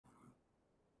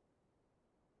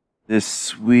This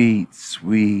sweet,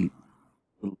 sweet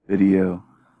little video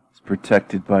is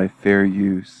protected by fair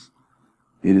use.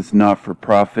 It is not for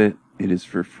profit. It is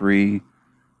for free.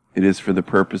 It is for the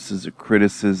purposes of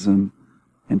criticism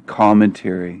and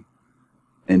commentary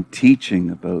and teaching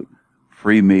about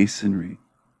Freemasonry.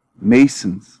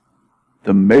 Masons.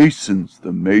 The Masons.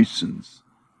 The Masons.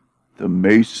 The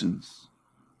Masons.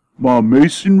 My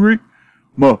masonry?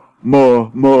 My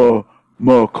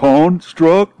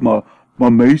construct? My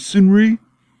masonry?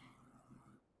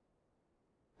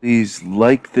 Please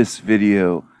like this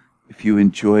video if you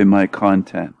enjoy my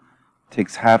content. It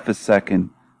takes half a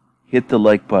second. Hit the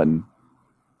like button.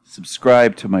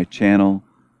 Subscribe to my channel,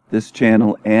 this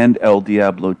channel, and El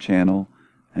Diablo channel,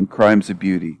 and Crimes of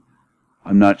Beauty.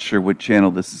 I'm not sure what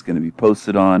channel this is going to be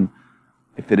posted on.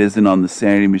 If it isn't on the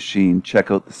Sanity Machine,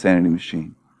 check out the Sanity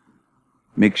Machine.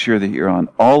 Make sure that you're on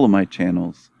all of my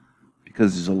channels,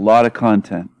 because there's a lot of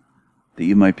content that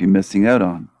you might be missing out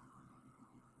on.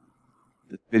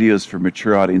 This video is for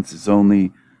mature audiences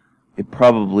only. It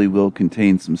probably will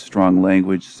contain some strong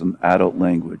language, some adult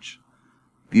language.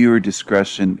 Viewer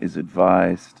discretion is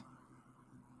advised.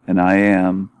 And I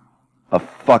am a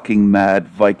fucking mad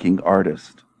Viking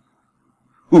artist.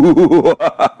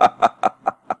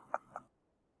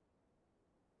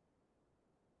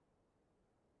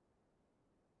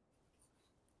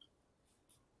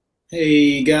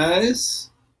 Hey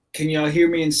guys, can y'all hear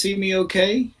me and see me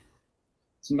okay?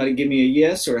 Somebody give me a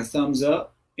yes or a thumbs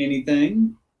up,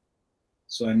 anything,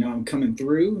 so I know I'm coming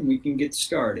through and we can get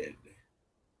started.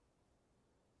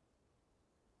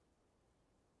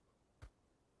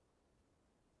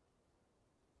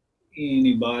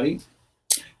 Anybody?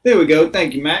 There we go.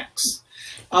 Thank you, Max.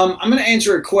 I'm going to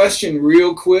answer a question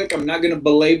real quick. I'm not going to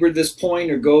belabor this point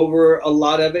or go over a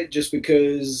lot of it just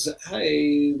because,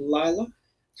 hey, Lila.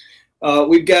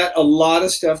 We've got a lot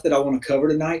of stuff that I want to cover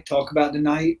tonight, talk about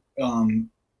tonight.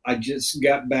 I just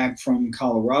got back from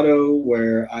Colorado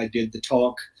where I did the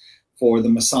talk for the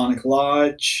Masonic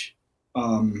Lodge,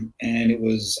 and it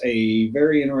was a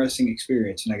very interesting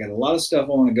experience. And I got a lot of stuff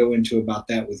I want to go into about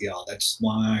that with y'all. That's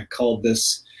why I called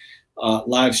this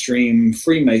live stream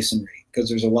Freemasonry, because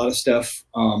there's a lot of stuff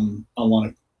I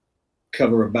want to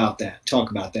cover about that, talk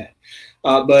about that.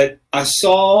 But I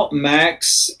saw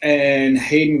Max and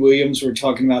Hayden Williams were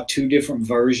talking about two different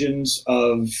versions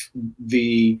of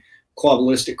the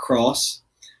Quabbalistic cross.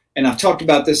 And I've talked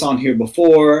about this on here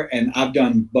before, and I've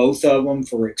done both of them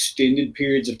for extended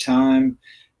periods of time.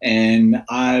 And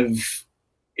I've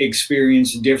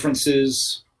experienced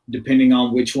differences depending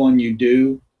on which one you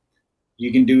do.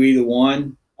 You can do either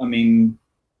one. I mean,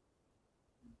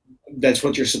 that's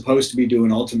what you're supposed to be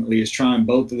doing ultimately, is trying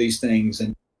both of these things.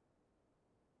 And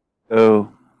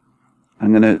so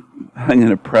I'm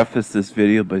gonna preface this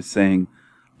video by saying,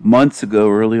 months ago,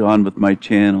 early on with my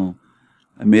channel,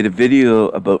 I made a video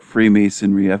about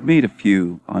Freemasonry. I've made a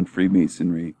few on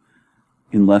Freemasonry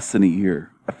in less than a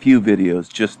year. A few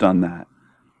videos just on that.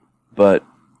 But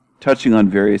touching on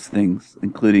various things,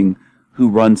 including who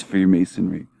runs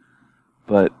Freemasonry.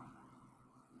 But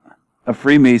a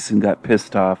Freemason got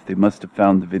pissed off. They must have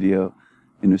found the video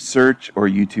in a search, or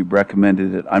YouTube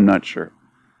recommended it. I'm not sure.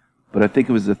 But I think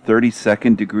it was a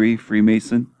 32nd degree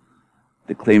Freemason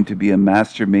that claimed to be a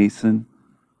Master Mason.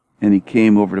 And he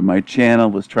came over to my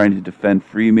channel, was trying to defend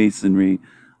Freemasonry.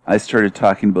 I started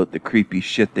talking about the creepy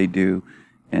shit they do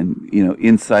and, you know,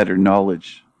 insider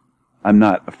knowledge. I'm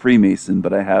not a Freemason,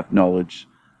 but I have knowledge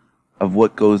of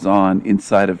what goes on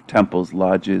inside of temples,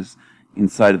 lodges,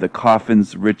 inside of the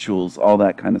coffins, rituals, all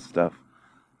that kind of stuff.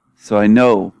 So I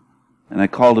know, and I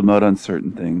called him out on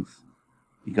certain things.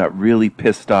 He got really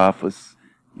pissed off, was,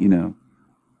 you know,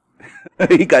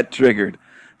 he got triggered.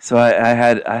 So I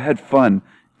had fun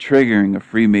triggering a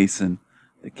Freemason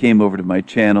that came over to my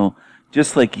channel.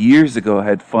 Just like years ago, I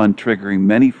had fun triggering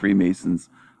many Freemasons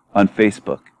on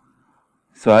Facebook.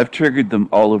 So I've triggered them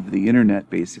all over the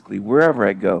internet, basically. Wherever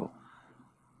I go,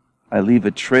 I leave a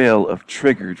trail of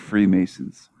triggered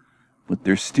Freemasons with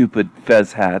their stupid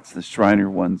fez hats, the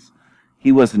Shriner ones.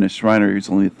 He wasn't a Shriner, he was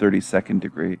only a 32nd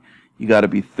degree. You got to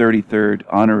be 33rd,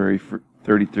 honorary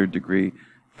 33rd degree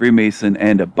Freemason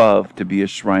and above to be a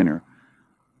Shriner.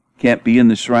 Can't be in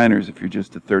the Shriners if you're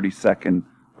just a 32nd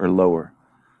or lower.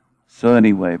 So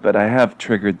anyway, but I have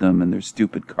triggered them and their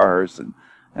stupid cars, and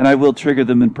I will trigger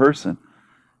them in person.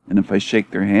 And if I shake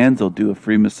their hands, I'll do a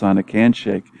Freemasonic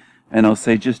handshake, and I'll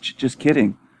say, just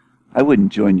kidding. I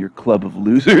wouldn't join your club of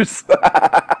losers.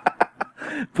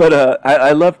 But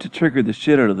I love to trigger the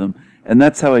shit out of them. And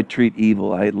that's how I treat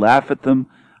evil. I laugh at them,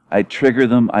 I trigger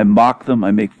them, I mock them,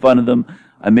 I make fun of them,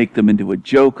 I make them into a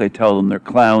joke, I tell them they're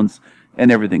clowns,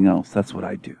 and everything else. That's what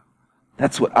I do.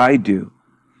 That's what I do.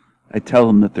 I tell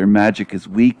them that their magic is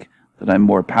weak, that I'm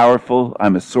more powerful,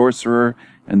 I'm a sorcerer,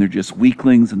 and they're just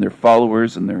weaklings and they're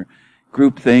followers and they're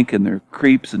groupthink and they're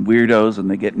creeps and weirdos and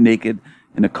they get naked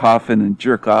in a coffin and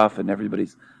jerk off and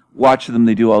everybody's watching them.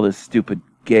 They do all this stupid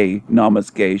gay,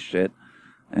 gay shit.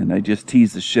 And I just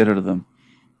tease the shit out of them.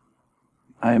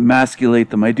 I emasculate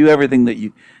them. I do everything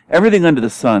under the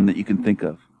sun that you can think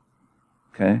of.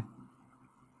 Okay?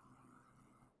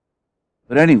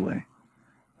 But anyway,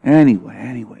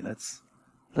 let's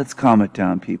calm it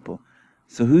down, people.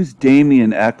 So who's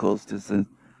Damien Echols? Does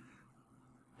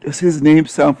his name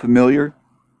sound familiar?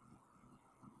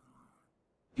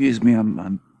 Excuse me,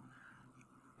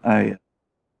 I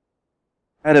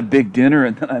had a big dinner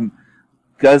and then I'm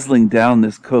guzzling down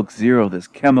this Coke Zero, this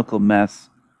chemical mess,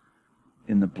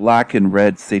 in the black and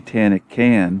red satanic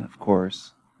can, of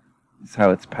course. Is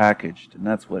how it's packaged, and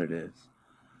that's what it is.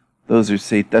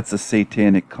 That's a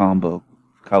satanic combo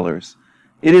colors.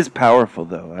 It is powerful,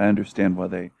 though. I understand why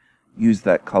they use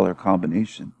that color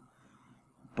combination.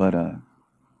 But,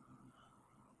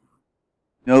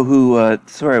 know who,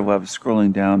 sorry, while I was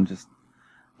scrolling down, do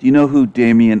you know who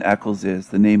Damien Echols is?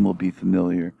 The name will be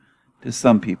familiar to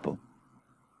some people.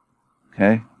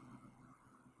 Okay?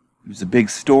 There's a big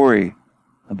story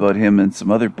about him and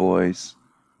some other boys.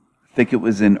 I think it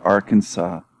was in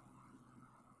Arkansas.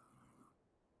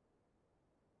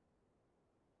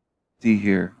 See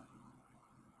here.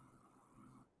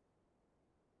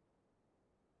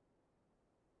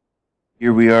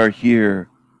 Here we are here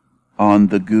on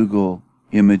the Google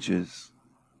images.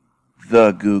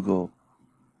 The Google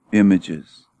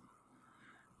images.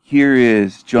 Here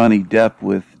is Johnny Depp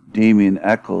with Damien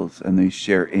Echols, and they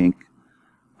share ink.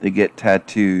 They get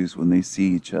tattoos when they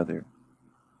see each other.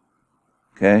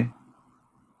 Okay?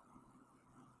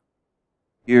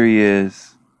 Here he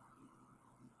is.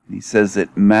 He says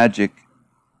that magic,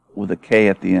 with a K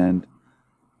at the end,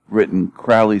 written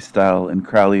Crowley style, and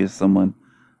Crowley is someone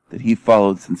that he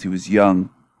followed since he was young.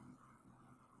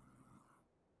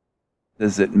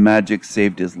 Says that magic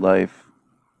saved his life.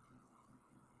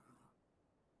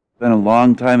 Spent a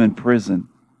long time in prison.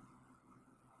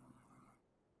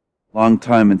 Long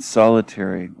time in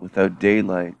solitary, without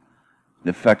daylight. It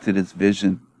affected his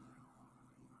vision.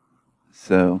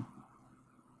 So,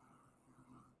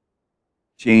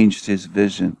 changed his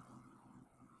vision.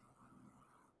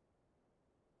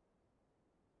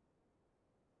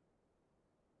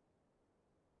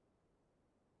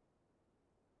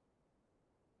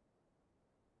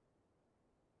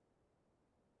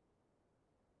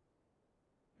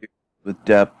 With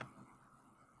Depp.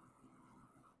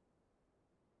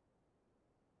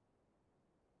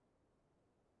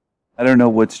 I don't know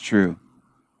what's true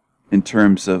in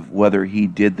terms of whether he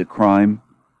did the crime.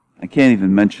 I can't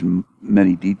even mention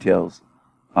many details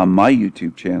on my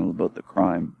YouTube channel about the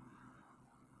crime.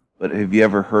 But have you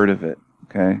ever heard of it?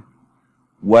 Okay?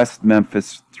 West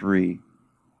Memphis 3.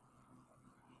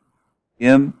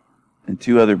 Him and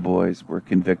two other boys were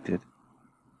convicted.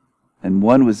 And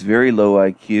one was very low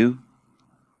IQ.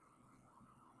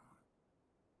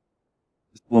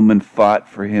 This woman fought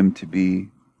for him to be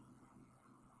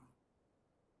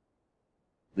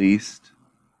released.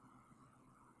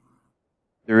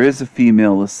 There is a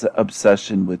female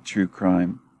obsession with true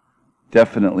crime.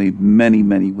 Definitely many,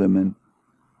 many women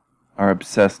are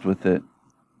obsessed with it.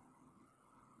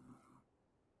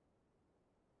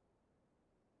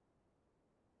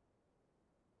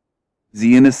 Is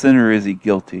he innocent or is he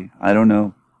guilty? I don't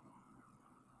know.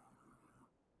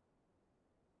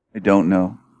 I don't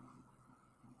know.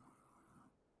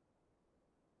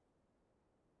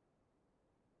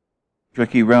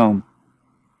 Tricky realm,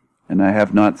 and I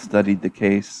have not studied the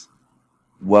case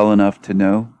well enough to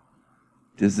know.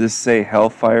 Does this say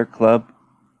Hellfire Club?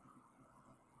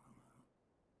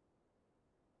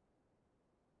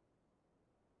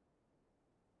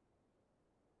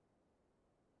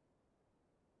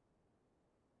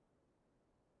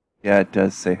 Yeah, it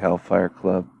does say Hellfire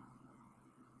Club.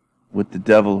 With the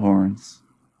devil horns.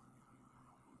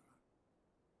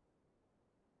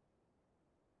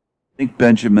 I think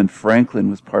Benjamin Franklin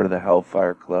was part of the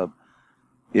Hellfire Club,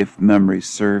 if memory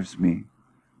serves me.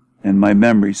 And my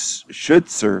memory should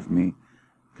serve me,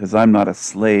 because I'm not a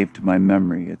slave to my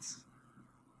memory. It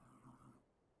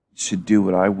should do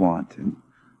what I want. And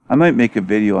I might make a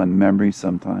video on memory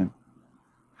sometime.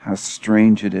 How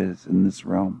strange it is in this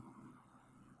realm.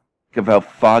 Think of how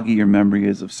foggy your memory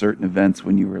is of certain events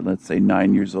when you were, let's say,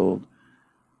 9 years old.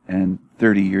 And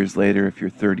 30 years later, if you're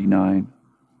 39.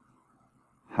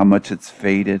 How much it's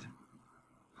faded.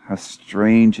 How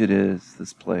strange it is,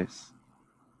 this place.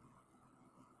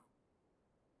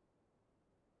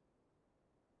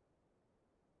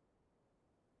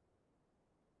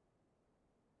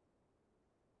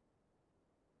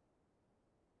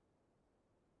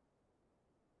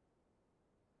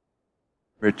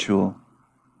 Ritual.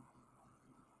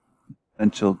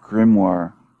 Essential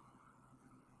Grimoire.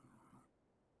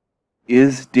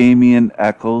 Is Damien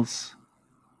Echols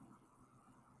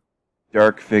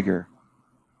dark figure?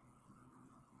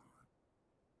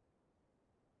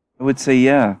 I would say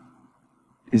yeah.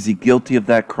 Is he guilty of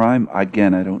that crime?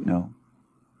 Again, I don't know.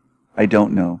 I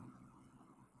don't know.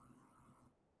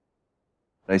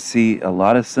 I see a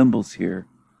lot of symbols here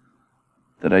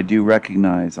that I do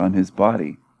recognize on his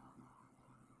body.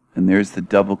 And there's the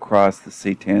double cross, the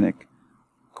satanic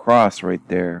cross right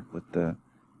there with the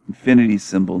infinity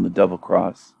symbol and the double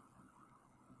cross.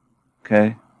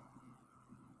 Okay?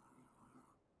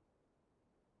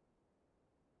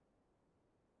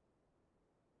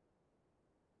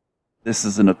 This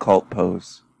is an occult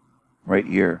pose right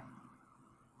here.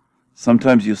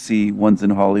 Sometimes you'll see ones in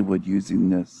Hollywood using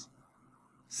this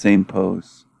same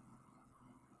pose.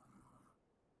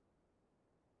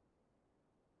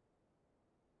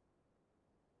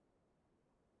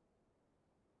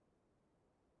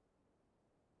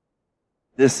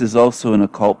 This is also an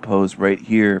occult pose right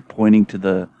here, pointing to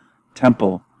the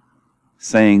temple,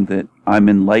 saying that I'm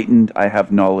enlightened, I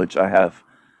have knowledge, I have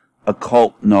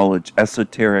occult knowledge,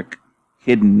 esoteric,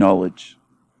 hidden knowledge.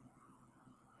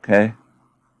 Okay?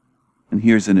 And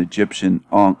here's an Egyptian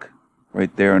Ankh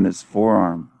right there on his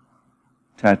forearm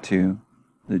tattoo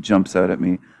that jumps out at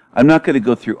me. I'm not going to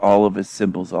go through all of his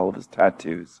symbols, all of his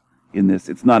tattoos in this.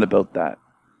 It's not about that.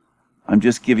 I'm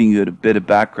just giving you a bit of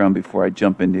background before I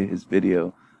jump into his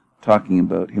video talking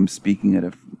about him speaking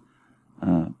at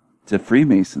to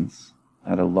Freemasons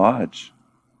at a lodge,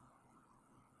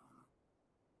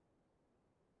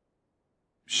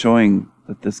 showing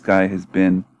that this guy has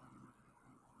been.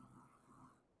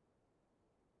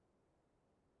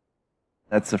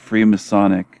 That's a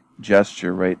Freemasonic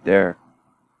gesture right there.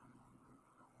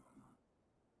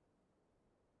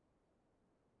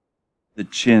 The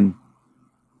chin.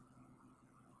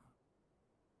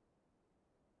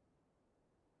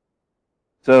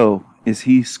 So, is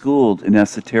he schooled in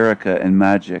Esoterica and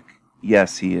magic?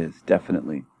 Yes, he is,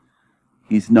 definitely.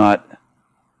 He's not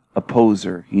a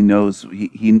poser. He knows,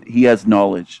 he has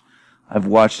knowledge. I've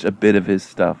watched a bit of his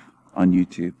stuff on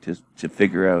YouTube to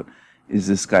figure out, is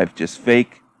this guy just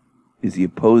fake? Is he a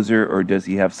poser, or does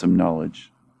he have some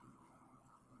knowledge?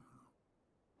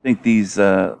 I think these,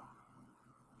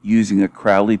 using a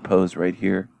Crowley pose right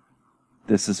here,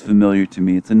 this is familiar to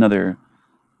me.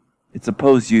 It's a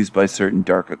pose used by certain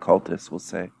dark occultists, we'll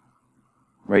say.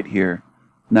 Right here.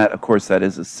 And that, of course, that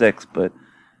is a 6, but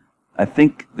I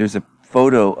think there's a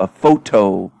photo of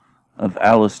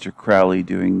Aleister Crowley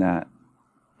doing that.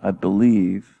 I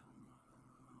believe.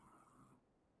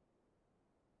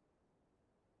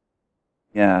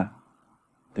 Yeah.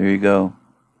 There you go.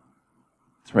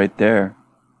 It's right there.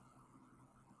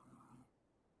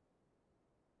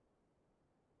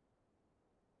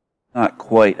 Not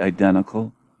quite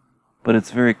identical, but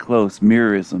it's very close.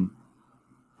 Mirrorism.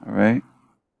 All right?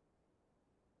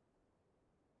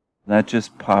 That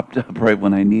just popped up right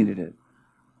when I needed it.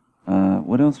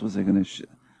 What else was I going to show?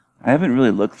 I haven't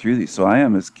really looked through these, so I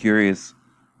am as curious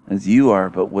as you are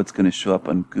about what's going to show up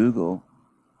on Google.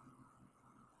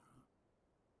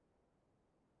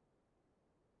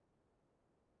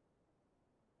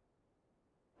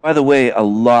 By the way, a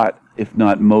lot, if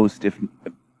not most, if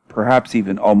perhaps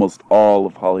even almost all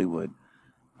of Hollywood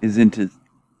is into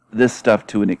this stuff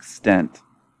to an extent.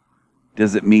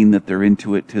 Does it mean that they're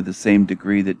into it to the same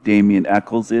degree that Damien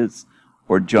Echols is?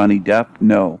 Or Johnny Depp?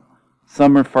 No.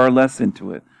 Some are far less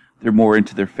into it. They're more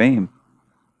into their fame.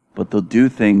 But they'll do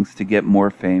things to get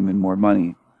more fame and more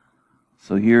money.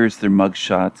 So here's their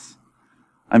mugshots.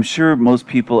 I'm sure most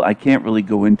people, I can't really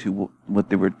go into what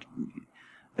they were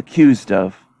accused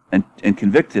of and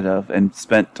convicted of and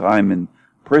spent time in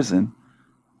prison.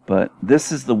 But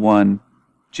this is the one,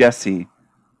 Jesse,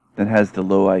 that has the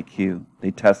low IQ.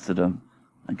 They tested him.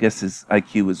 I guess his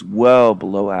IQ was well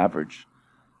below average.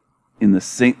 In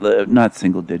the not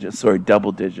single digits, sorry,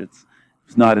 double digits.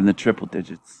 It's not in the triple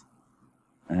digits.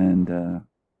 And I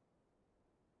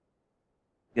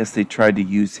guess they tried to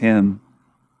use him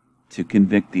to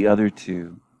convict the other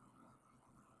two.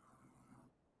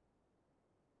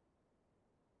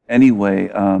 Anyway,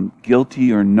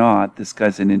 guilty or not, this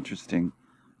guy's an interesting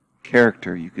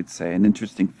character, you could say. An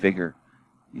interesting figure,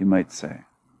 you might say.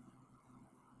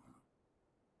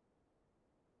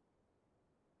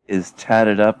 Is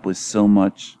tatted up with so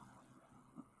much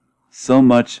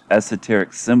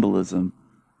esoteric symbolism,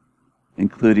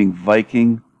 including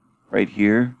Viking right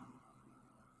here.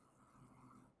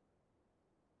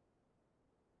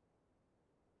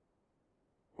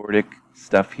 Nordic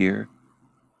stuff here.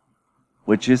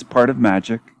 which is part of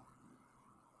magic.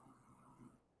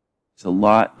 It's a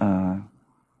lot,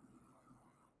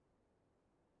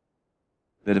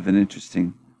 bit of an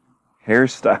interesting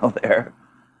hairstyle there.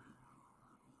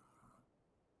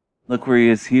 Look where he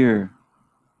is here.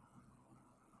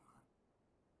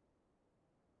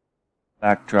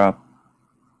 Backdrop.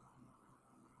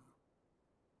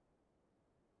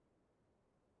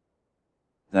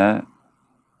 That.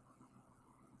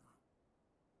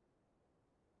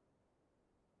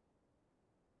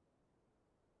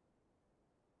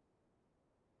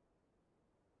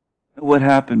 What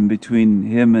happened between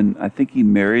him and, I think he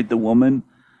married the woman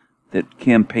that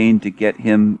campaigned to get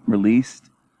him released,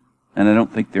 and I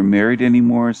don't think they're married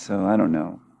anymore, so I don't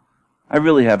know. I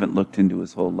really haven't looked into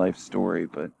his whole life story,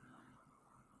 but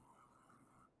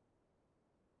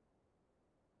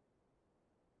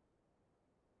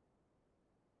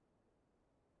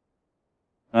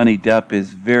Johnny Depp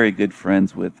is very good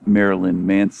friends with Marilyn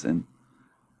Manson,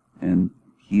 and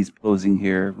he's posing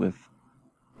here with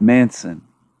Manson.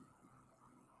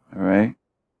 All right?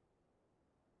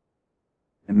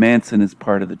 And Manson is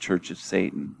part of the Church of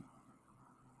Satan.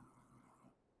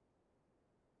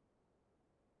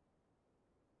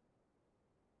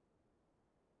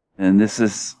 And this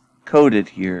is coded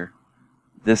here,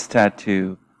 this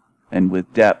tattoo, and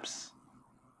with Depp's.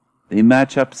 They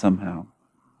match up somehow.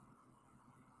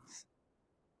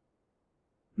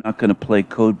 I'm not going to play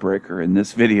Codebreaker in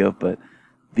this video, but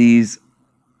these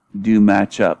do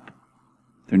match up.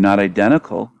 They're not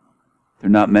identical. They're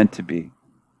not meant to be.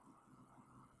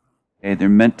 Okay, they're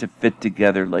meant to fit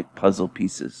together like puzzle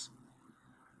pieces.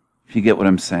 If you get what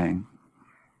I'm saying.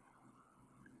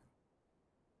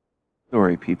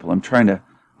 Sorry, people. I'm trying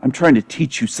to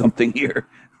teach you something here.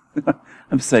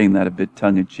 I'm saying that a bit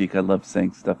tongue-in-cheek. I love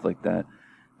saying stuff like that.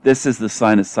 This is the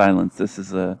sign of silence. This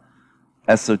is a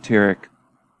esoteric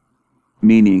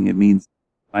meaning. It means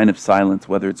sign of silence,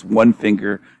 whether it's one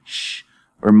finger, shh,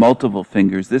 or multiple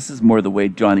fingers. This is more the way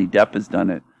Johnny Depp has done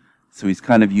it. So he's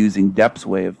kind of using Depp's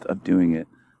way of doing it.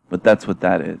 But that's what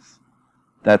that is.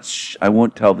 That's, I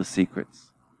won't tell the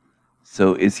secrets.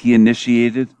 So is he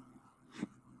initiated?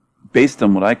 Based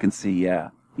on what I can see, yeah,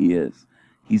 he is.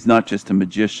 He's not just a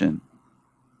magician.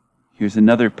 Here's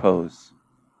another pose.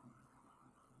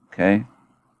 Okay?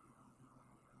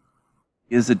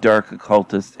 He is a dark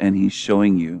occultist, and he's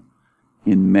showing you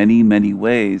in many, many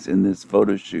ways in this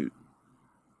photo shoot.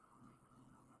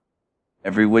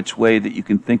 Every which way that you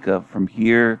can think of, from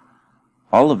here,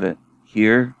 all of it.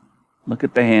 Here, look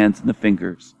at the hands and the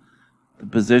fingers. The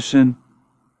position,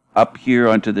 up here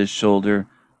onto this shoulder,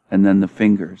 and then the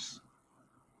fingers.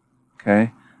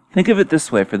 Okay? Think of it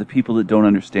this way for the people that don't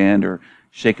understand or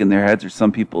shaking their heads, or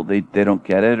some people, they don't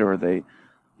get it, or they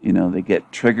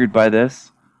get triggered by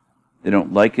this. They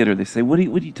don't like it, or they say, what are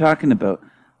you talking about?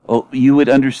 Oh, you would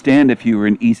understand if you were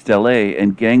in East LA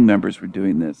and gang members were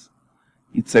doing this.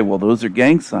 You'd say, well, those are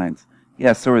gang signs.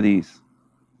 Yeah, so are these.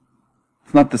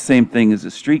 It's not the same thing as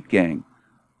a street gang,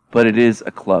 but it is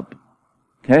a club.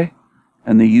 Okay?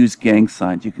 And they use gang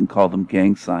signs. You can call them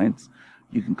gang signs.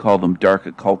 You can call them dark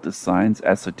occultist signs,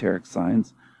 esoteric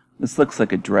signs. This looks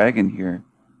like a dragon here,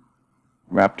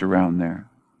 wrapped around there.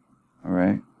 All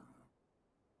right?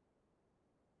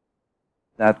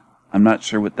 That, I'm not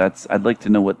sure what that's, I'd like to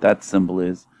know what that symbol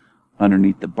is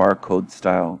underneath the barcode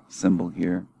style symbol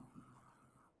here.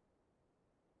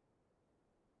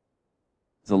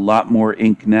 There's a lot more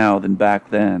ink now than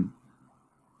back then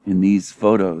in these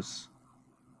photos.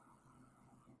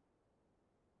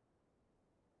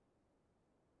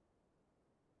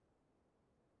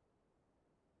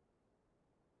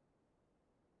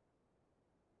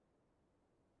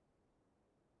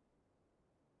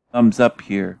 Thumbs up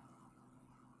here.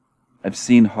 I've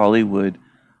seen Hollywood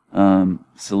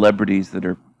celebrities that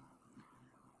are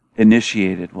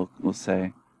initiated, we'll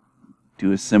say,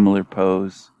 do a similar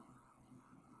pose.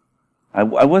 I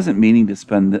wasn't meaning to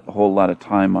spend a whole lot of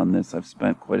time on this. I've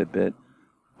spent quite a bit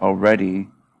already.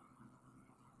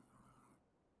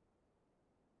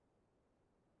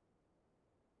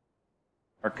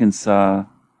 Arkansas,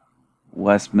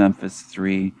 West Memphis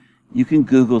 3. You can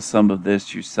Google some of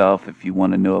this yourself if you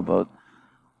want to know about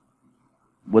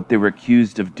what they were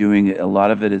accused of doing. A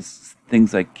lot of it is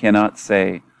things I cannot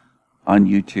say on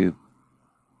YouTube.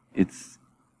 It's,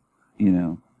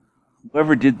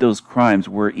 whoever did those crimes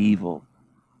were evil.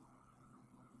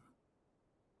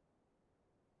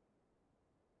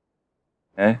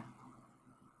 Okay?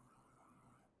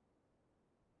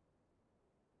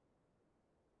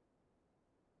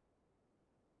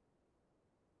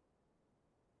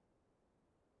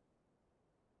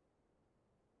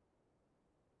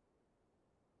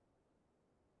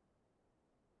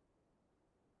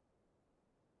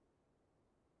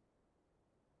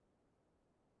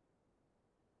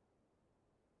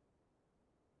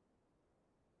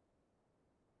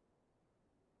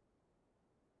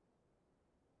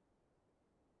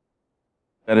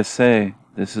 Gotta say,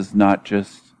 this is not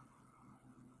just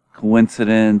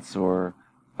coincidence or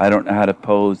I don't know how to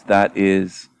pose. That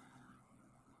is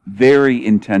very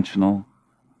intentional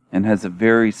and has a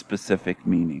very specific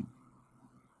meaning.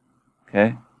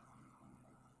 Okay?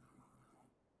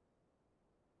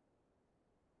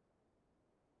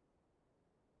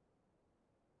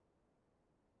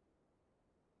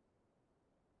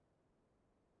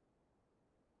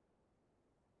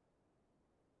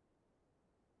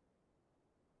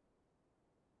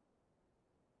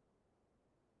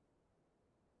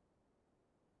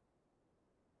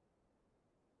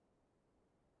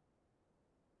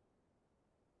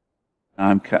 Now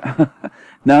I'm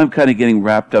now I'm kind of getting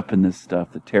wrapped up in this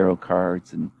stuff, the tarot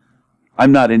cards, and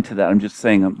I'm not into that. I'm just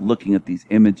saying I'm looking at these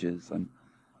images.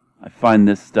 I find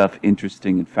this stuff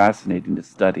interesting and fascinating to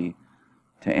study,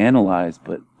 to analyze,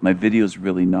 but my video is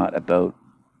really not about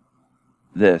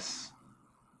this.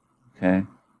 Okay?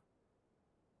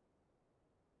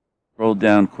 Scroll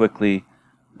down quickly,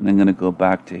 and I'm going to go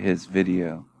back to his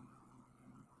video.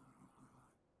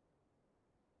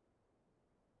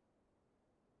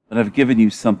 But I've given you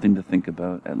something to think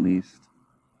about, at least.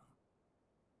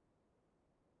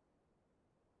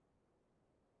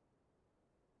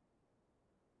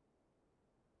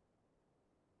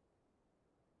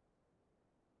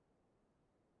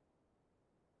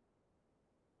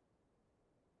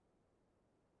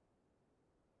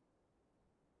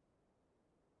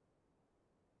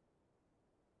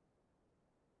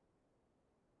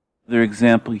 Another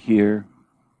example here.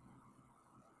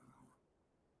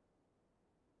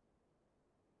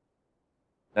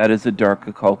 That is a dark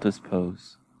occultist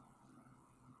pose.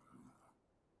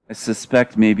 I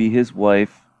suspect maybe his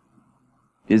wife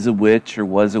is a witch or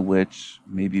was a witch,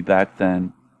 maybe back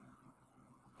then.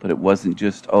 But it wasn't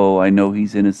just, oh, I know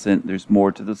he's innocent, there's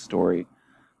more to the story.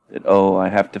 That, oh, I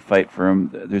have to fight for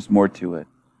him, there's more to it.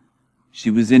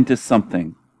 She was into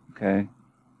something, okay?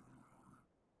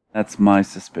 That's my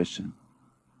suspicion.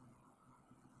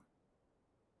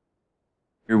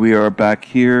 Here we are back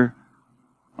here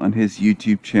on his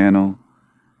YouTube channel.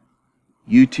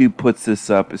 YouTube puts this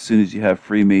up as soon as you have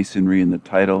Freemasonry in the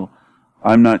title.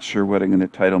 I'm not sure what I'm going to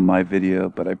title my video,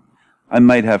 but I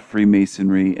might have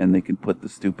Freemasonry and they can put the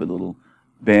stupid little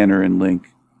banner and link,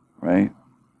 right?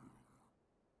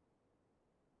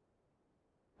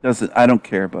 I don't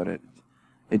care about it.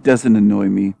 It doesn't annoy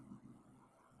me,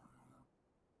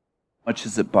 much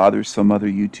as it bothers some other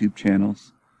YouTube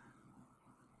channels.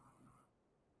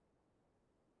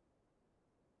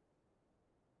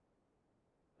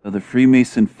 So the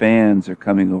Freemason fans are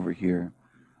coming over here.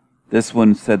 This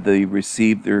one said they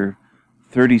received their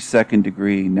 32nd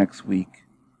degree next week.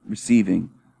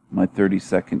 Receiving my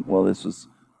 32nd. Well, this was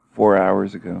 4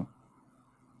 hours ago.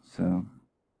 So.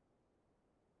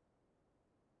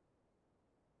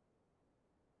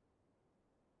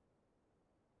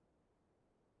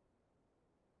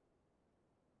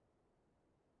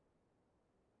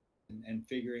 And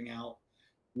figuring out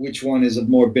which one is of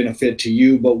more benefit to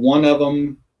you. But one of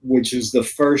them, which is the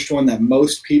first one that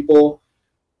most people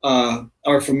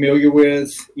are familiar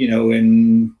with, you know,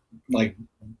 in like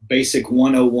basic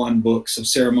 101 books of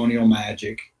ceremonial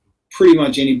magic, pretty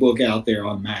much any book out there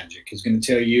on magic is going to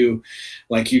tell you,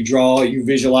 like, you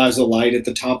visualize the light at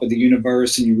the top of the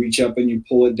universe and you reach up and you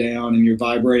pull it down and you're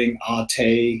vibrating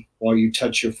Ate while you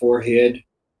touch your forehead.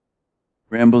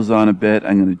 Rambles on a bit.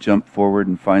 I'm going to jump forward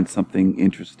and find something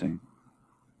interesting.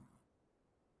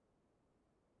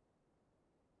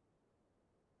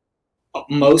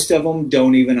 Most of them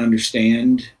don't even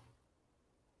understand.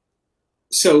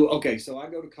 So, okay, so I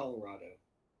go to Colorado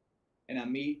and I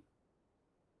meet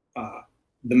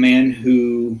the man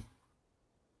who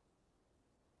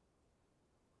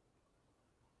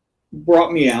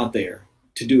brought me out there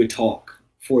to do a talk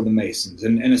for the Masons.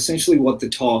 And essentially what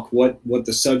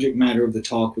the subject matter of the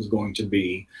talk was going to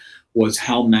be was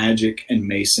how magic and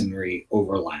Masonry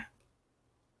overlap,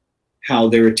 how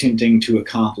they're attempting to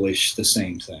accomplish the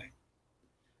same thing.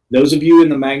 Those of you in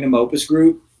the Magnum Opus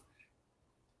group,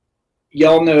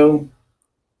 y'all know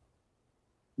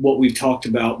what we've talked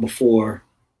about before.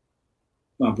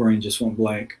 My brain just went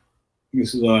blank.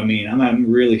 This is what I mean.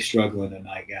 I'm really struggling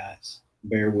tonight, guys.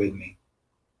 Bear with me.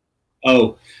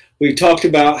 Oh, we talked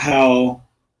about how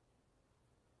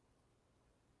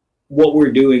what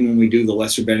we're doing when we do the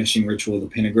lesser banishing ritual of the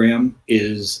pentagram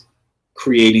is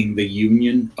creating the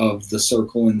union of the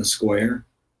circle and the square.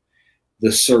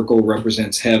 The circle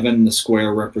represents heaven, the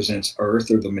square represents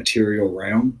earth or the material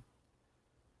realm.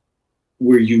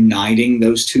 We're uniting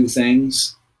those two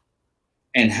things.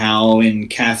 and how in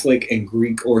Catholic and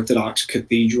Greek Orthodox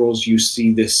cathedrals you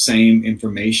see this same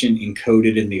information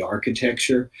encoded in the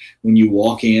architecture. When you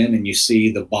walk in and you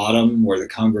see the bottom where the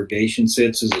congregation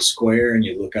sits is a square, and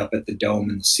you look up at the dome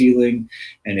in the ceiling,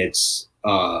 and it's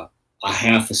a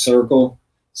half a circle,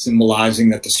 symbolizing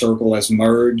that the circle has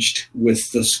merged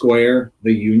with the square,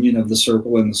 the union of the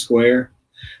circle and the square.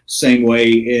 Same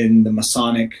way in the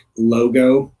Masonic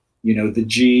logo, you know, the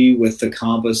G with the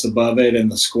compass above it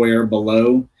and the square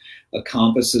below. A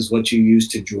compass is what you use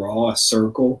to draw a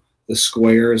circle. The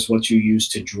square is what you use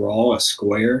to draw a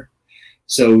square.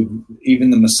 So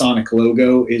even the Masonic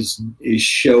logo is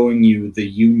showing you the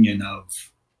union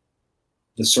of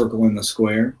the circle and the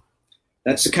square.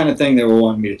 That's the kind of thing they were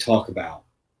wanting me to talk about.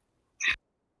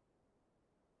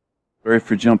 Sorry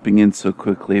for jumping in so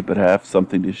quickly, but I have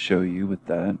something to show you with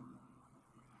that.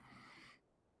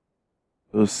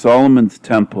 So Solomon's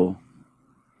Temple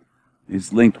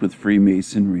is linked with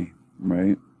Freemasonry,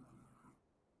 right?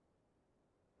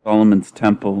 Solomon's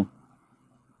Temple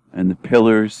and the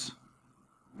pillars,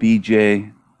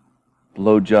 BJ,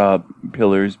 blowjob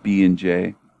pillars, B and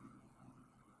J.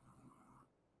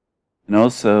 And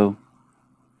also,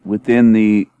 within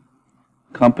the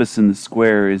compass and the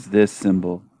square is this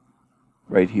symbol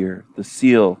right here, the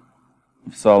seal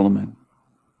of Solomon.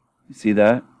 You see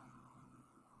that?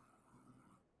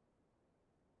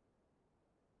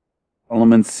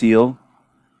 Solomon's seal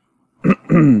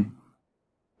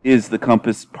is the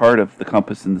compass, part of the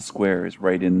compass in the square is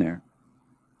right in there.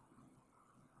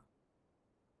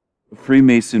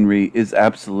 Freemasonry is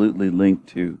absolutely linked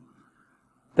to,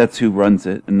 that's who runs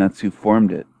it and that's who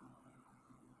formed it.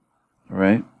 All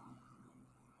right?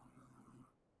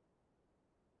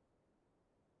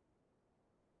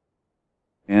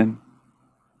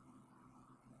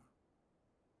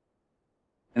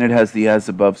 And it has the as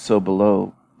above, so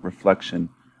below reflection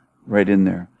right in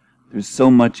there. There's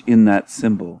so much in that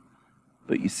symbol.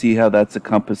 But you see how that's a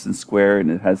compass and square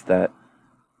and it has that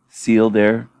seal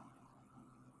there?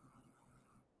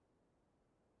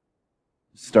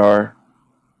 Star,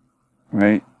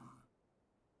 right?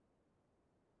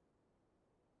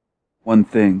 One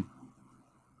thing.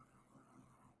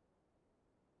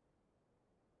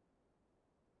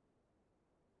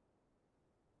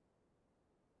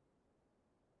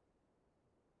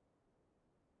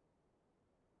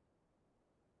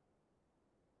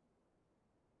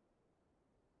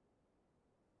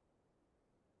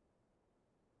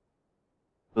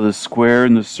 So the square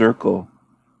and the circle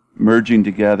merging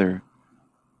together.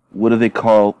 What do they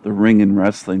call the ring in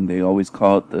wrestling? They always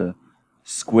call it the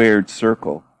squared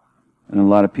circle. And a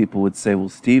lot of people would say, well,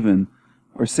 Stephen,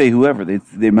 or say whoever,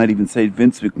 they might even say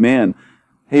Vince McMahon,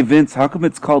 hey, Vince, how come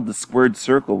it's called the squared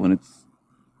circle when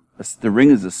the ring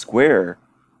is a square?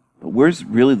 But where's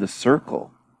really the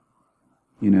circle?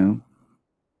 You know?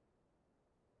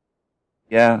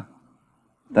 Yeah,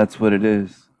 that's what it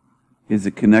is. Is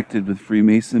it connected with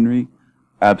Freemasonry?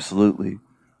 Absolutely.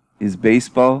 Is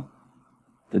baseball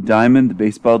the diamond, the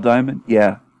baseball diamond?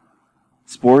 Yeah.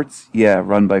 Sports? Yeah,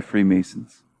 run by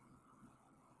Freemasons.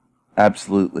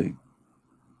 Absolutely.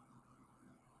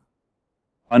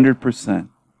 100%.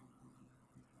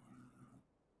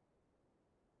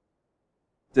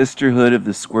 Sisterhood of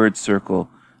the Squared Circle.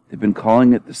 They've been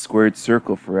calling it the Squared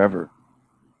Circle forever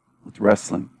with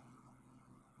wrestling.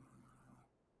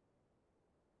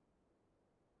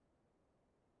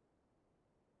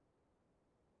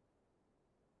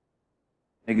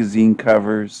 Magazine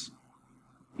covers,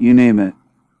 you name it.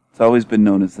 It's always been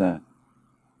known as that.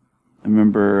 I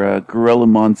remember Gorilla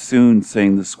Monsoon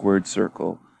saying the squared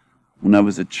circle when I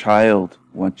was a child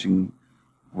watching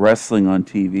wrestling on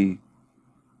TV.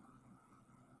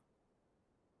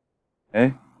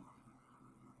 Okay?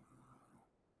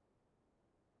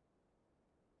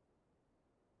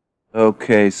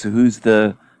 Okay, so who's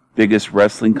the biggest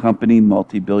wrestling company,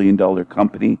 multi-billion-dollar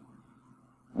company?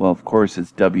 Well, of course,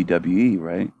 it's WWE,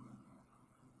 right?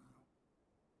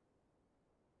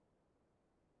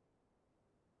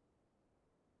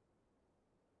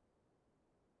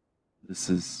 This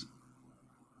is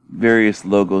various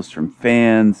logos from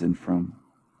fans and from,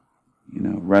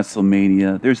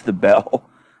 WrestleMania. There's the bell.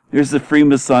 There's the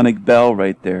Freemasonic bell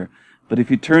right there. But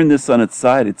if you turn this on its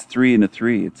side, it's 3 and a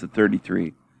 3. It's a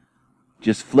 33.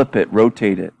 Just flip it,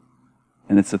 rotate it,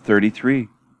 and it's a 33.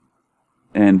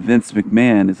 And Vince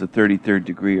McMahon is a 33rd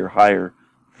degree or higher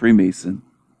Freemason.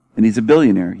 And he's a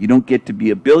billionaire. You don't get to be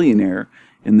a billionaire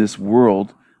in this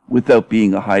world without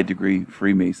being a high degree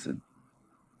Freemason.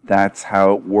 That's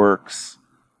how it works.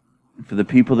 For the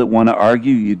people that want to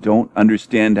argue, you don't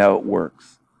understand how it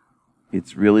works.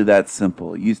 It's really that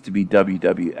simple. It used to be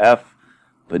WWF,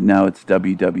 but now it's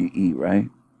WWE, right?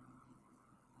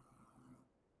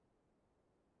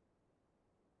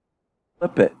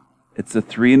 Flip it. It's a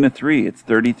 3 and a 3. It's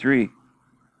 33.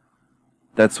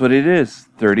 That's what it is.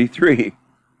 33.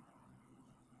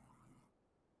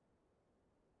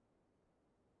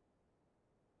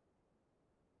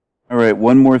 All right,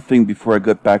 one more thing before I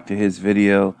get back to his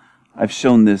video. I've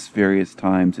shown this various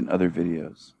times in other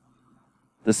videos.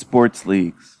 The sports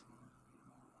leagues.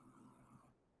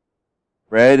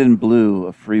 Red and blue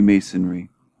of Freemasonry.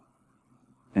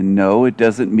 And no, it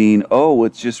doesn't mean, oh,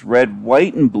 it's just red,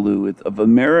 white, and blue of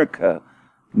America.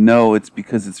 No, it's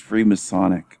because it's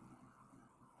Freemasonic.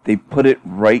 They put it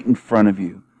right in front of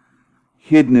you,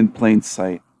 hidden in plain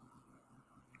sight.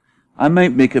 I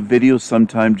might make a video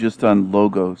sometime just on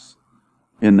logos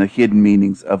and the hidden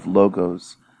meanings of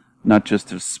logos, not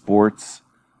just of sports,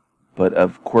 but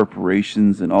of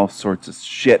corporations and all sorts of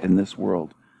shit in this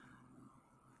world.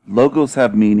 Logos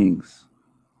have meanings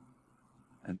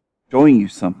and showing you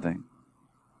something.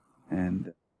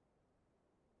 And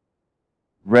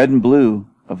red and blue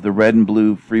of the red and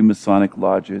blue Freemasonic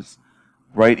lodges,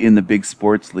 right in the big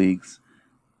sports leagues.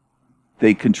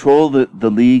 They control the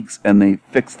leagues and they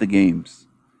fix the games.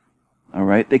 All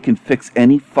right? They can fix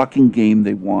any fucking game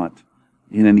they want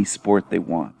in any sport they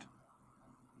want.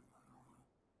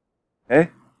 Okay?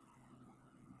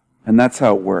 And that's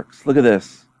how it works. Look at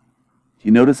this. Do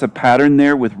you notice a pattern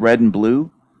there with red and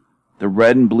blue? The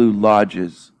red and blue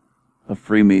lodges of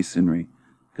Freemasonry.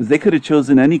 Because they could have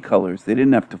chosen any colors. They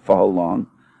didn't have to follow along.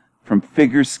 From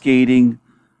figure skating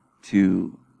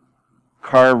to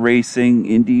car racing,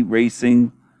 indie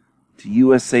racing, to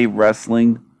USA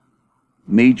wrestling,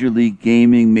 Major League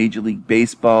Gaming, Major League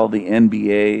Baseball, the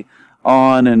NBA,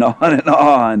 on and on and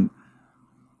on.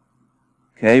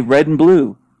 Okay, red and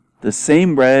blue. The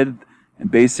same red and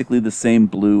basically the same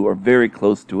blue, or very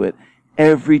close to it,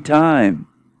 every time.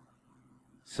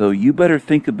 So you better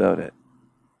think about it.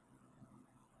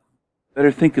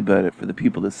 Better think about it for the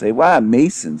people that say, wow,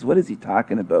 Masons, what is he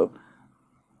talking about?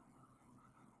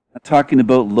 I'm not talking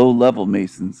about low-level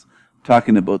Masons. I'm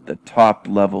talking about the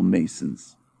top-level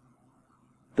Masons.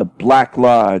 The Black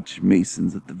Lodge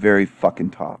Masons at the very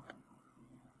fucking top.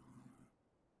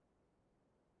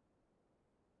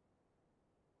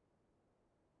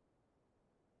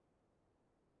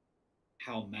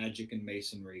 How magic and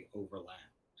masonry overlap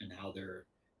and how they're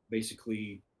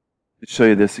basically... To show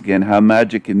you this again, how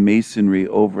magic and masonry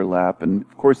overlap, and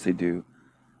of course they do.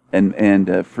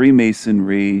 And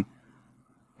Freemasonry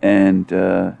and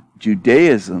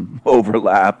Judaism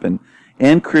overlap,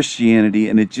 and Christianity,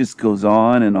 and it just goes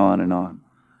on and on and on.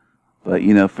 But,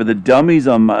 you know, for the dummies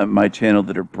on my channel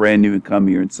that are brand new and come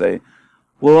here and say,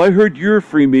 well, I heard you're a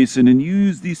Freemason and you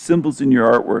use these symbols in your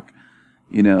artwork.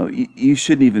 You know, you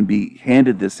shouldn't even be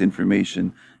handed this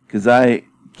information, because I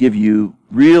give you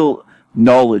real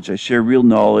knowledge. I share real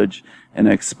knowledge, and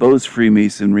I expose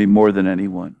Freemasonry more than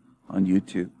anyone on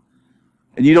YouTube.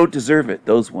 And you don't deserve it,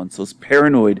 those ones, those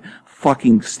paranoid,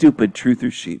 fucking stupid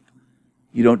truther sheep.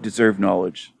 You don't deserve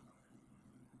knowledge.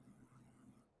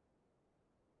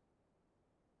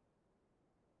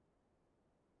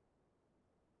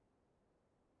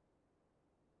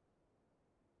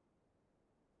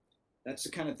 That's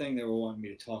the kind of thing they were wanting me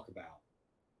to talk about.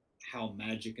 How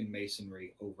magic and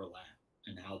masonry overlap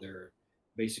and how they're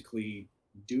basically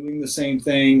doing the same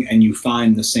thing, and you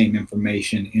find the same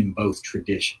information in both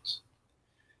traditions.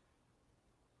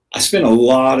 I spent a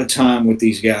lot of time with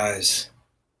these guys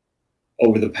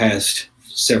over the past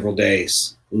several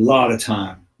days. A lot of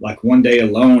time. Like one day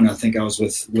alone, I think I was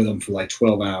with them for like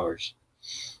 12 hours.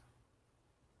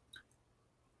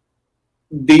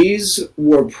 These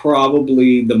were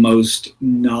probably the most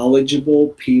knowledgeable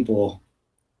people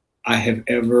I have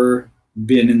ever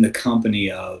been in the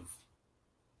company of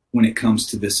when it comes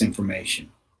to this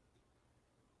information.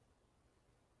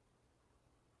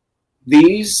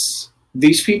 These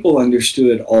people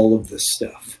understood all of this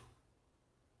stuff.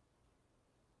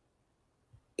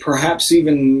 Perhaps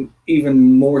even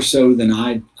more so than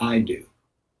I do.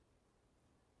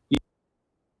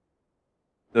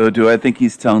 So do I think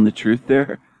he's telling the truth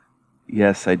there?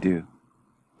 Yes, I do.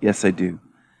 Yes, I do.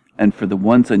 And for the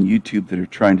ones on YouTube that are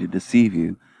trying to deceive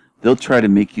you, they'll try to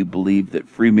make you believe that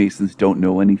Freemasons don't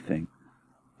know anything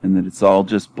and that it's all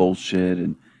just bullshit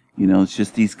and, you know, it's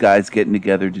just these guys getting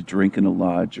together to drink in a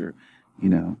lodge or, you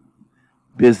know,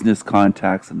 business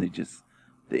contacts, and they just,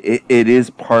 it is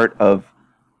part of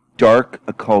dark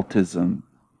occultism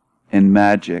and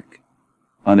magic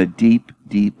on a deep,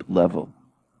 deep level.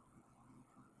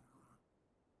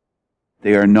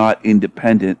 They are not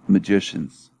independent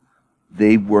magicians.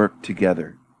 They work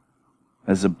together.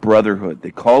 as a brotherhood.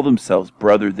 They call themselves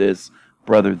brother this,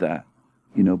 brother that.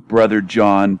 You know, brother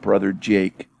John, brother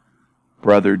Jake,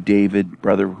 brother David,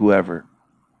 brother whoever.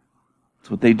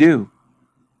 That's what they do,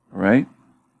 all right?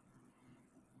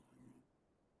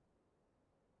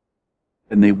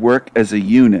 And they work as a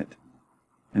unit.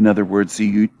 In other words,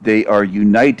 they are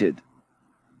united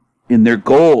in their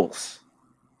goals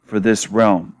for this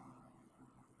realm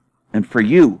and for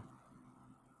you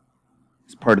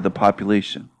as part of the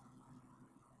population.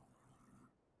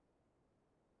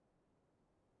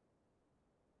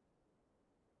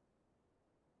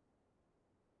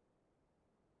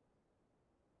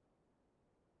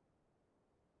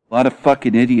 A lot of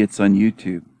fucking idiots on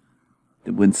YouTube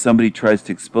that when somebody tries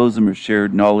to expose them or share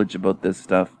knowledge about this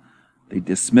stuff, they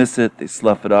dismiss it, they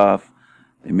slough it off,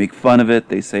 they make fun of it,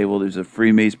 they say, well, there's a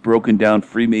broken down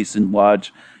Freemason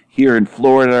lodge here in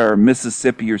Florida or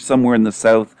Mississippi or somewhere in the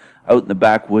South, out in the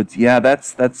backwoods. Yeah,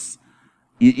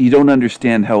 you don't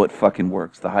understand how it fucking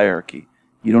works, the hierarchy.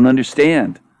 You don't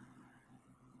understand.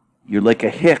 You're like a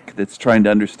hick that's trying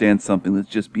to understand something that's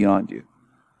just beyond you.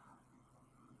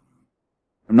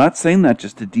 I'm not saying that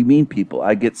just to demean people.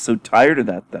 I get so tired of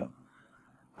that, though.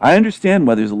 I understand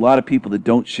why there's a lot of people that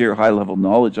don't share high-level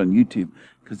knowledge on YouTube,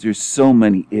 because there's so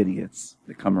many idiots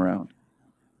that come around.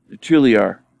 There truly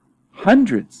are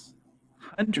hundreds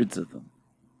of them.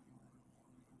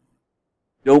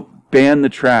 Don't ban the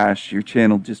trash. Your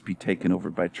channel will just be taken over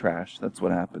by trash. That's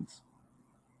what happens.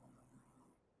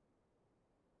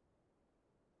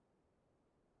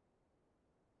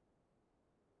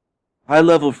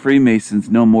 High-level Freemasons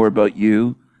know more about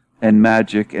you and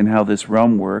magic and how this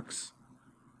realm works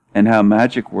and how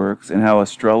magic works and how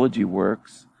astrology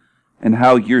works and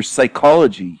how your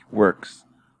psychology works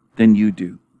than you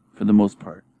do, for the most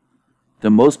part. The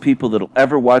most people that'll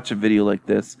ever watch a video like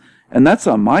this, and that's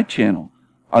on my channel.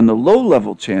 On the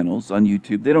low-level channels on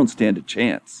YouTube, they don't stand a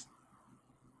chance.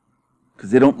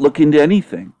 Because they don't look into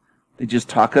anything. They just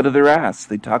talk out of their ass.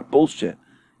 They talk bullshit.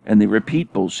 And they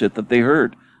repeat bullshit that they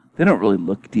heard. They don't really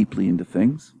look deeply into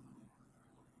things.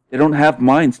 They don't have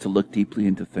minds to look deeply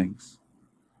into things.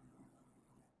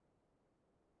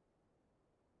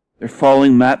 They're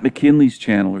following Matt McKinley's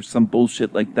channel or some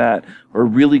bullshit like that, or a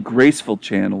really graceful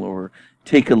channel, or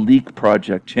Take a Leak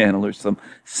Project channel, or some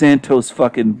Santos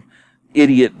fucking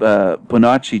idiot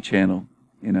Bonacci channel,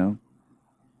 you know.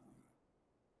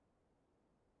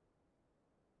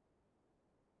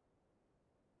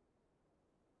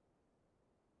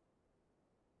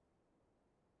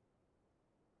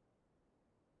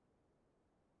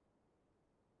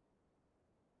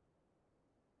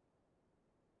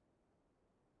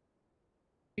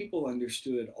 People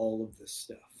understood all of this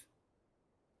stuff.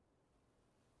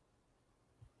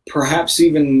 Perhaps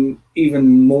even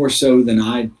more so than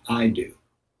I do.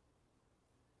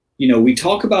 You know, we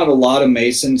talk about a lot of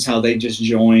Masons, how they just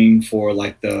join for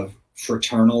like the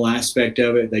fraternal aspect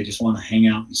of it. They just want to hang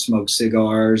out and smoke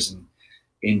cigars and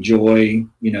enjoy,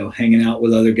 you know, hanging out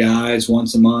with other guys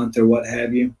once a month or what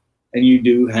have you. And you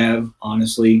do have,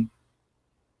 honestly,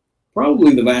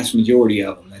 probably the vast majority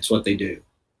of them. That's what they do.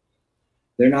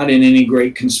 They're not in any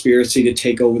great conspiracy to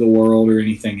take over the world or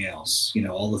anything else. You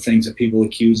know, all the things that people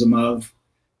accuse them of,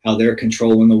 how they're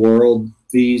controlling the world,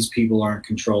 these people aren't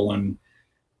controlling,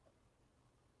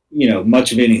 you know,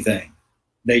 much of anything.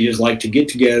 They just like to get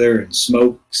together and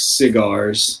smoke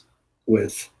cigars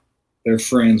with their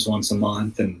friends once a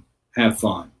month and have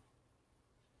fun.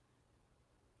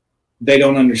 They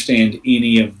don't understand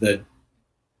any of the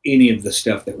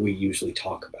stuff that we usually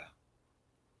talk about.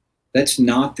 That's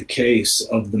not the case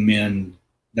of the men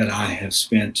that I have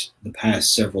spent the past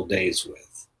several days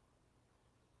with.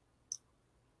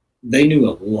 They knew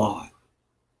a lot.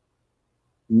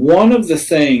 One of the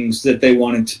things that they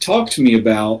wanted to talk to me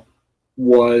about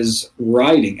was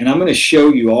writing. And I'm going to show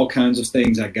you all kinds of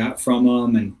things I got from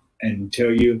them and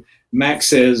tell you. Max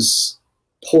says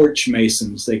porch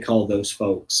masons, they call those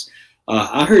folks.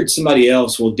 I heard somebody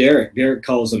else, well, Derek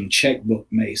calls them checkbook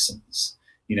masons.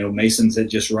 You know, masons that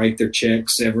just write their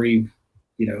checks every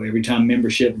time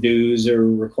membership dues are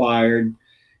required,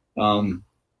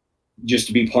 just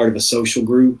to be part of a social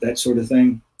group, that sort of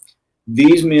thing.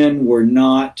 These men were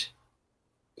not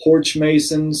porch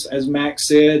masons, as Max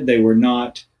said. They were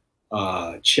not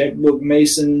checkbook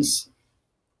masons.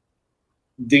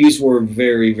 These were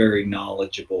very, very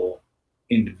knowledgeable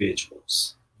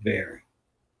individuals, very.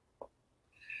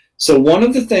 So one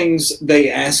of the things they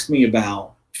asked me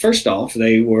about, first off,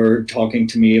 they were talking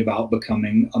to me about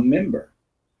becoming a member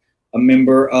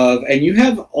of, and you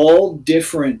have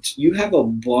a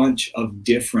bunch of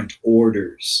different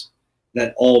orders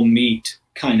that all meet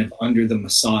kind of under the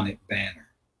Masonic banner.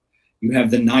 You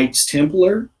have the Knights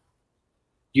Templar.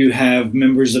 You have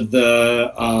members of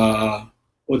the,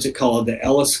 what's it called, the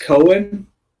Ellis Cohen,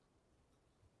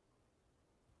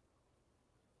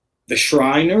 the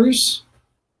Shriners.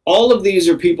 All of these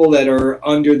are people that are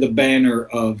under the banner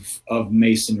of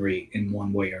Masonry in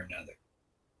one way or another.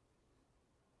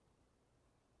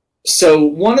 So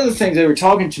one of the things they were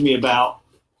talking to me about,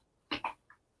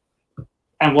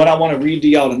 and what I want to read to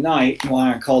y'all tonight,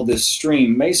 why I called this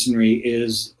stream Masonry,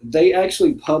 is they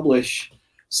actually publish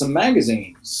some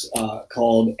magazines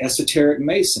called Esoteric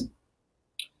Mason.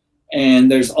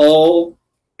 And there's all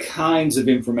kinds of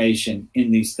information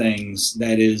in these things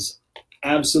that is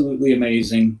absolutely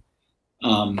amazing,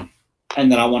 and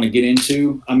that I want to get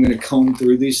into. I'm going to comb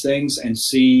through these things and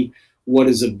see what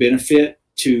is a benefit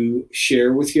to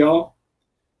share with y'all.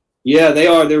 Yeah, they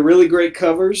are. They're really great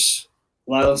covers.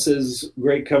 Lila says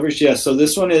great covers. Yeah, so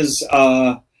this one is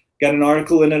got an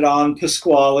article in it on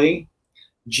Pasquale,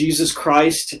 Jesus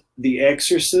Christ the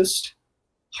Exorcist,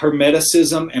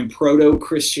 Hermeticism and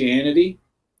Proto-Christianity.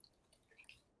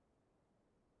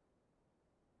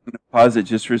 I'm going to pause it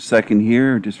just for a second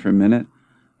here, just for a minute.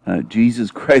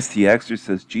 Jesus Christ the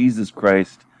Exorcist, Jesus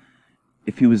Christ,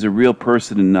 if he was a real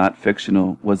person and not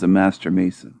fictional, was a master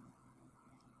mason.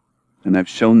 And I've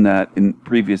shown that in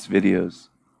previous videos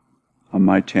on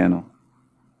my channel.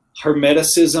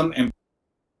 Hermeticism and...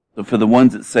 So for the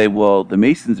ones that say, well, the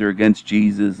Masons are against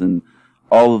Jesus and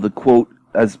all of the quote,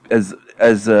 as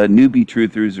newbie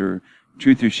truthers or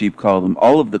truther sheep call them,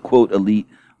 all of the quote elite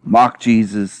mock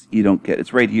Jesus, you don't get.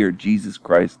 It's right here, Jesus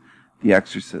Christ the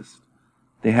Exorcist.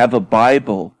 They have a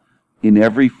Bible in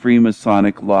every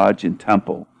Freemasonic lodge and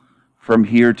temple from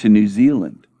here to New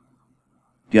Zealand.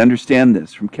 Do you understand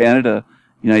this? From Canada,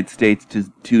 United States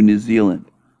to New Zealand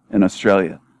and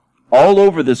Australia. All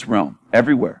over this realm,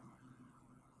 everywhere.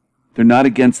 They're not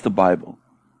against the Bible.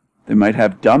 They might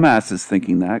have dumbasses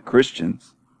thinking that,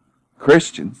 Christians,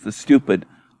 the stupid,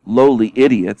 lowly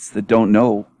idiots that don't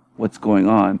know what's going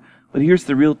on. But here's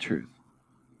the real truth.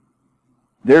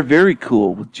 They're very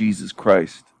cool with Jesus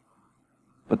Christ,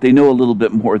 but they know a little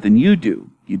bit more than you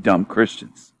do, you dumb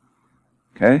Christians.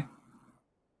 Okay?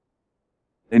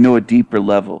 They know a deeper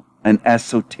level, an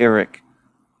esoteric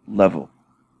level.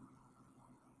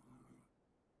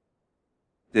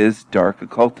 It is dark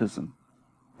occultism,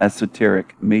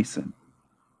 esoteric Mason.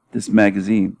 This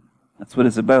magazine, that's what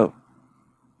it's about.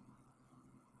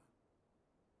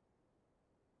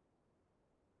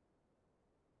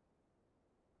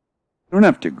 You don't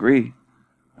have to agree.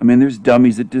 I mean, there's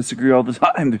dummies that disagree all the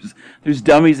time. There's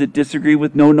dummies that disagree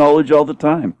with no knowledge all the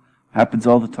time. Happens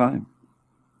all the time.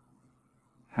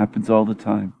 Happens all the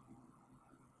time.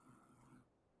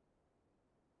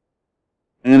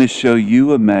 I'm going to show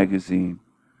you a magazine.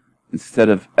 Instead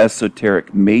of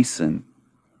Esoteric Mason,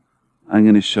 I'm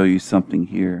going to show you something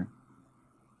here.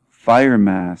 Fire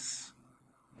Mass,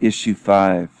 issue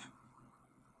 5.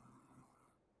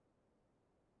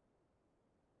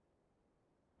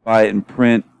 Buy it in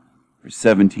print for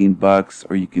 $17,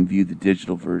 or you can view the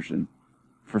digital version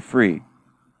for free.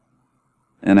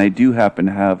 And I do happen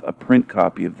to have a print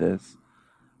copy of this,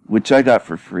 which I got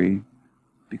for free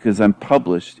because I'm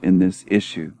published in this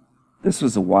issue. This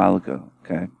was a while ago,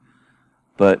 okay?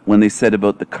 But when they said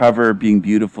about the cover being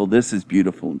beautiful, this is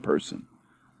beautiful in person.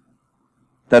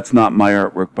 That's not my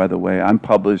artwork, by the way. I'm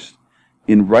published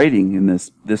in writing in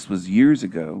this. This was years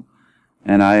ago.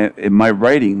 And in my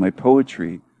writing, my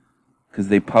poetry, because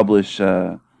they publish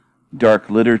dark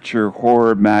literature,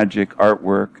 horror, magic,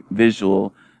 artwork,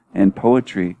 visual, and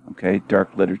poetry, okay,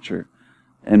 dark literature.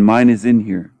 And mine is in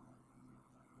here.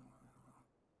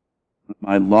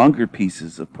 My longer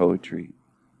pieces of poetry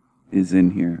is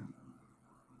in here.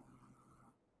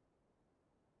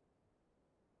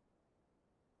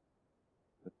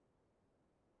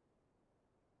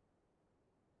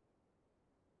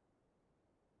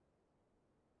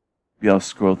 Maybe I'll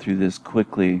scroll through this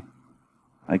quickly.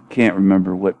 I can't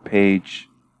remember what page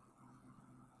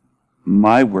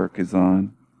my work is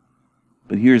on,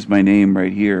 but here's my name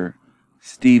right here.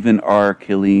 Stephen R.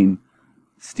 Killeen.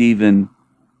 Stephen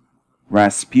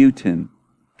Rasputin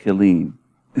Killeen.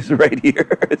 It's right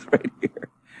here. It's right here.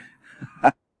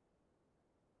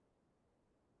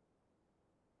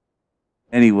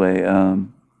 Anyway,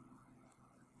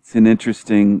 it's an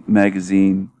interesting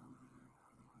magazine.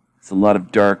 It's a lot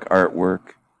of dark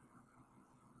artwork.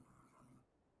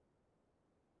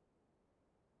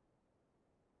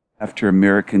 After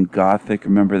American Gothic,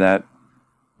 remember that?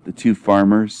 The two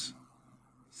farmers.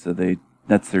 So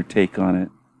that's their take on it.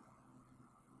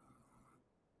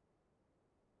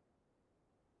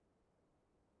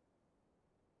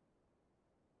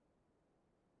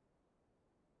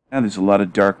 Yeah, there's a lot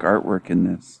of dark artwork in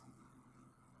this.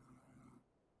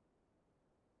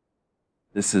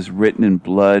 This is written in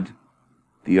blood,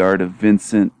 the art of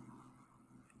Vincent.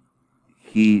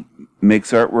 He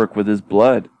makes artwork with his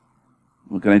blood.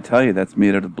 What can I tell you? That's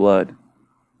made out of blood.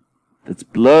 That's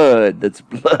blood. That's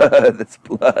blood. That's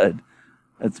blood.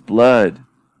 That's blood.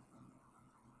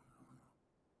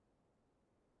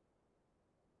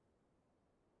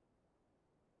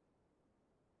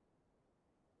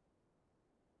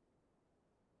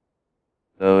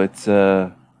 So it's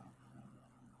I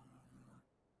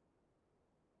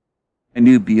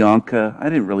knew Bianca. I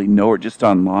didn't really know her, just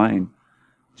online,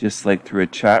 just like through a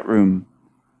chat room.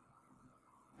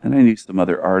 And I knew some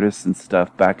other artists and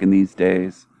stuff back in these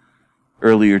days,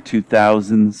 earlier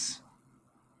 2000s.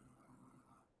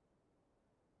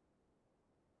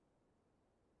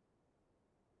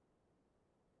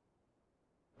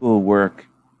 Cool work.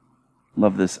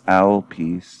 Love this owl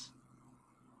piece.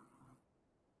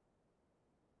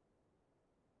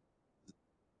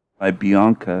 By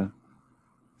Bianca,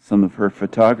 some of her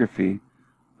photography.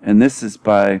 And this is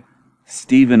by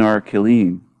Stephen R.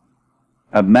 Killeen,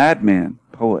 a madman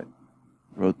poet,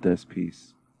 wrote this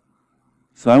piece.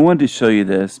 So I wanted to show you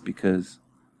this because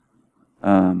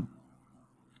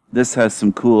this has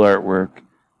some cool artwork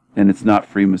and it's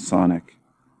not Freemasonic.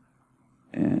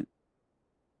 And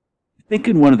I think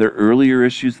in one of their earlier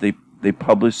issues they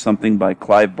published something by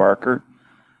Clive Barker,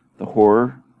 the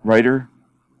horror writer,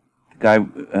 the guy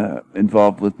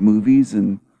involved with movies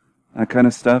and that kind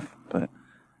of stuff. But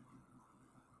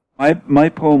my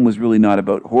poem was really not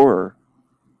about horror.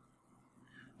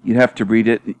 You'd have to read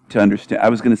it to understand. I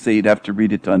was going to say you'd have to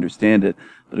read it to understand it,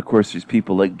 but of course there's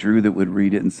people like Drew that would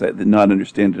read it and say that not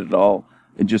understand it at all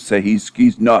and just say he's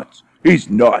nuts, he's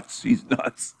nuts, he's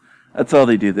nuts. That's all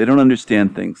they do. They don't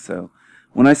understand things. So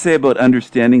when I say about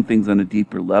understanding things on a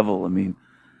deeper level, I mean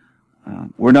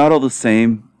we're not all the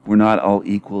same. We're not all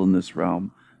equal in this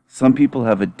realm. Some people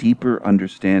have a deeper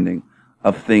understanding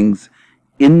of things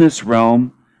in this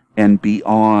realm and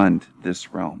beyond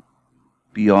this realm.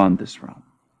 Beyond this realm.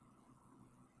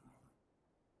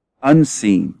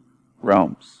 Unseen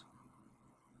realms.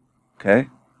 Okay?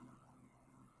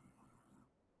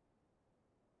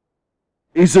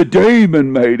 He's a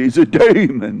demon, mate. He's a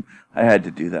demon. I had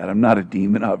to do that. I'm not a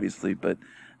demon, obviously, but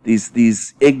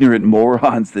these ignorant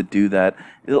morons that do that,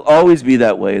 it'll always be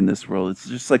that way in this world. It's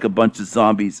just like a bunch of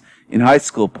zombies in high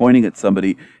school pointing at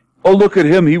somebody. Oh, look at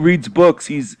him. He reads books.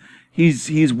 He's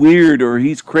weird or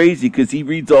he's crazy because he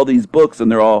reads all these books,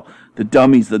 and they're all the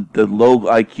dummies, the low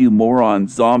IQ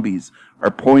morons, zombies are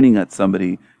pointing at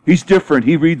somebody. He's different.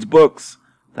 He reads books.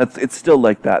 It's still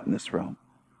like that in this realm.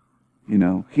 You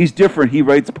know, he's different. He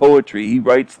writes poetry. He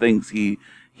writes things. He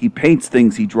paints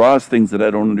things. He draws things that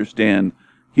I don't understand.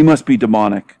 He must be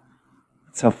demonic.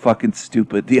 That's how fucking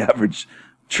stupid the average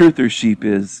truther sheep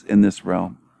is in this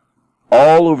realm.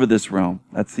 All over this realm.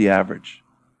 That's the average.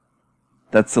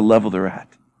 That's the level they're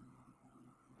at.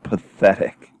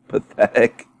 Pathetic.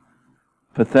 Pathetic.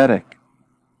 Pathetic.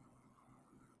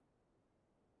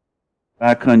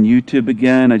 Back on YouTube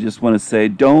again, I just want to say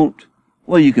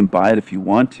well, you can buy it if you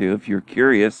want to, if you're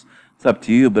curious. It's up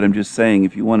to you, but I'm just saying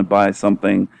if you want to buy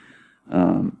something,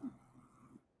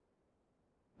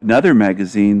 another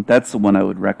magazine, that's the one I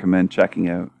would recommend checking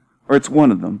out. Or it's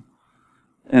one of them.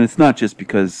 And it's not just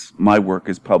because my work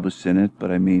is published in it,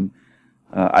 but I mean,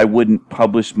 I wouldn't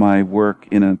publish my work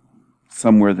in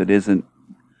somewhere that isn't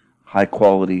high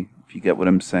quality, if you get what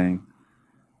I'm saying.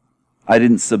 I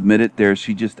didn't submit it there.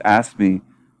 She just asked me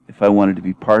if I wanted to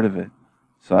be part of it.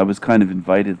 So I was kind of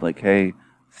invited, like, hey,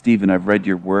 Stephen, I've read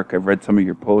your work. I've read some of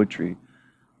your poetry.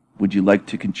 Would you like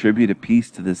to contribute a piece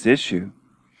to this issue?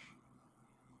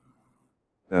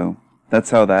 So that's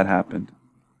how that happened.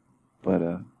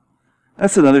 But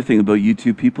that's another thing about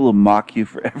YouTube. People will mock you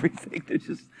for everything.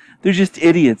 They're just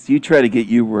idiots. You try to get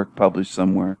your work published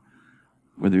somewhere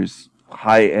where there's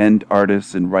high-end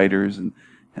artists and writers, and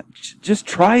just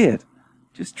try it.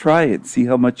 Just try it. See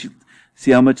how much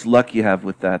luck you have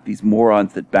with that. These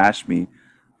morons that bash me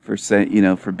for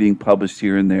saying, for being published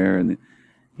here and there, and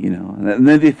and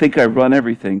then they think I run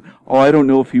everything. Oh, I don't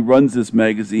know if he runs this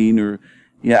magazine, or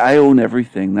yeah, I own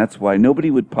everything. That's why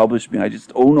nobody would publish me. I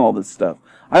just own all this stuff.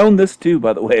 I own this too,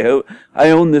 by the way. I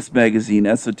own this magazine,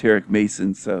 Esoteric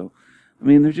Mason. So, I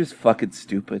mean, they're just fucking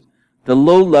stupid. The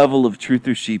low level of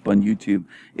truther sheep on YouTube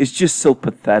is just so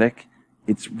pathetic.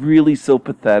 It's really so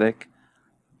pathetic.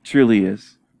 It truly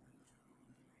is.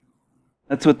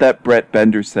 That's what that Brett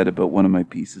Bender said about one of my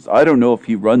pieces. I don't know if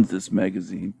he runs this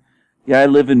magazine. Yeah, I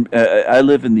live in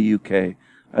the UK.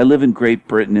 I live in Great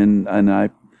Britain, and I,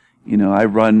 You know, I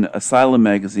run Asylum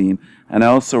magazine, and I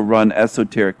also run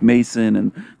Esoteric Mason,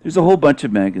 and there's a whole bunch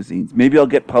of magazines. Maybe I'll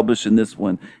get published in this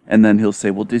one, and then he'll say,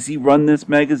 well, does he run this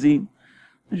magazine?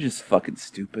 They're just fucking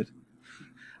stupid.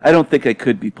 I don't think I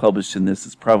could be published in this.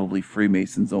 It's probably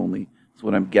Freemasons only. That's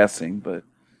what I'm guessing, but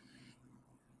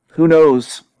who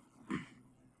knows?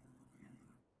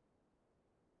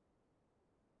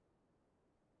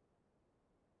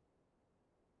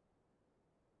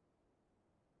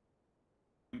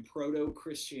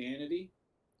 Proto-Christianity.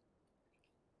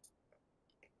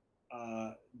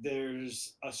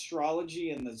 There's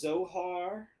astrology in the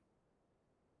Zohar.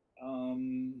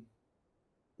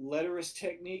 Letterist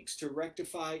techniques to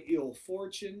rectify ill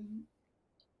fortune.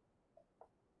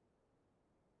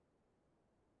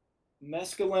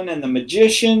 Mescaline and the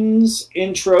Magicians.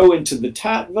 Intro into the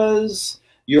Tattvas.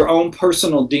 Your Own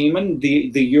Personal Demon. The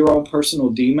Your Own Personal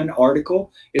Demon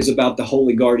article is about the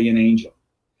Holy Guardian Angel.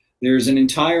 There's an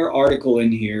entire article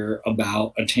in here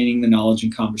about attaining the knowledge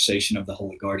and conversation of the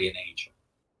Holy Guardian Angel.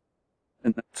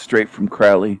 And that's straight from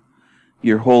Crowley.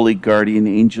 Your holy guardian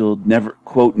angel, never,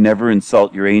 quote, never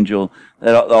insult your angel.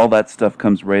 All that stuff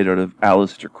comes right out of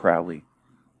Aleister Crowley.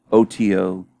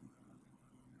 OTO.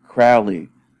 Crowley.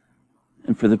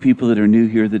 And for the people that are new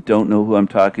here that don't know who I'm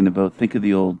talking about, think of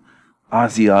the old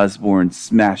Ozzy Osbourne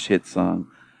smash hit song.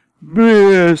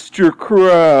 Mr.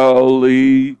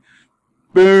 Crowley.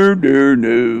 Remember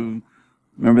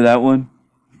that one?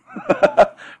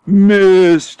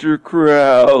 Mr.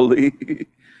 Crowley.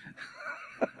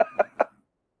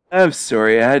 I'm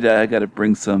sorry, I got to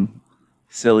bring some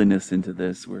silliness into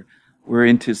this. We're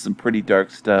into some pretty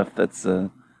dark stuff. That's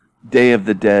Day of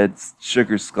the Dead's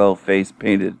sugar skull face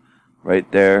painted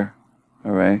right there.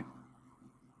 All right.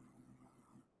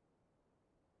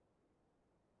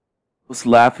 Most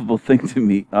laughable thing to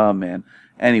me. Oh man.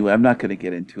 Anyway, I'm not going to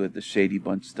get into it, the Shady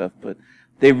Bunch stuff, but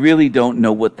they really don't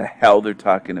know what the hell they're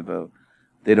talking about.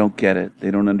 They don't get it. They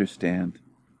don't understand.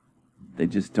 They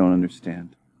just don't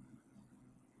understand.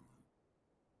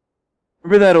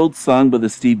 Remember that old song by the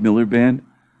Steve Miller Band?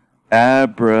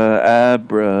 Abra,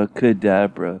 abra,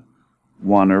 cadabra.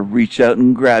 Wanna reach out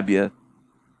and grab ya.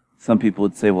 Some people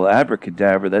would say, well,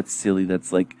 abracadabra, that's silly.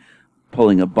 That's like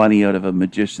pulling a bunny out of a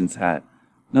magician's hat.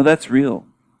 No, that's real.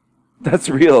 That's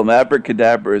real.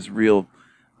 Abracadabra is real,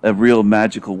 a real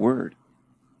magical word.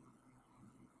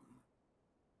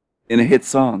 In a hit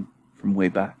song from way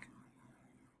back.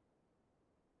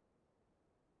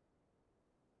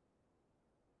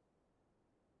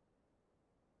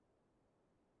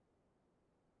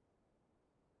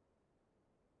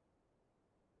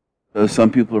 So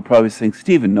some people are probably saying,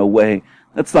 Stephen, no way.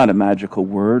 That's not a magical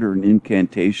word or an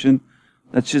incantation.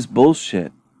 That's just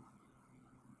bullshit.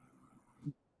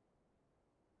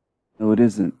 No, it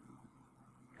isn't.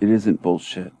 It isn't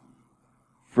bullshit.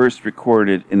 First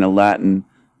recorded in a Latin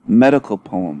medical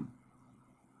poem.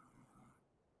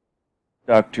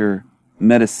 Dr.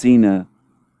 Medicina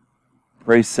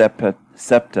Praecepta,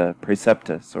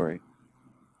 sorry.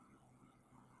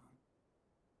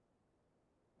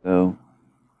 So,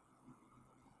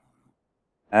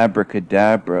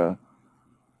 abracadabra,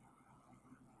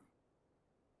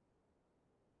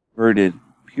 inverted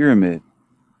pyramid,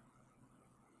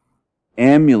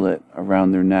 amulet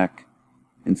around their neck,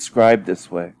 inscribed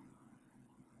this way.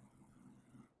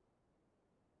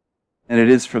 And it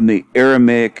is from the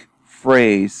Aramaic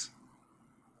phrase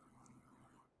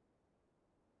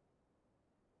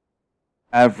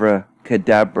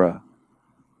avracadabra,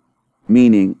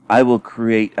 meaning I will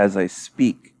create as I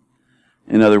speak.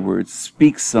 In other words,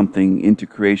 speak something into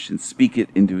creation, speak it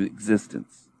into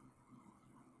existence.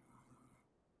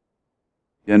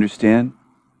 You understand?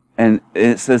 And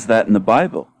it says that in the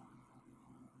Bible.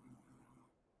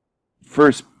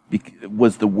 First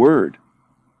was the Word,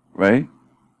 right?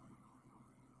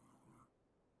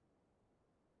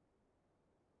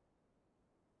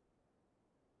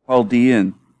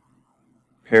 Chaldean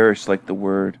perished like the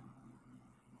Word.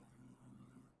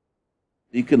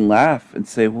 You can laugh and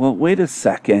say, well, wait a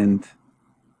second.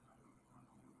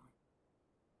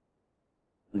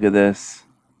 Look at this.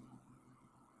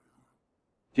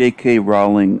 J.K.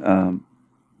 Rowling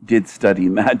did study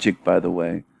magic, by the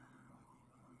way.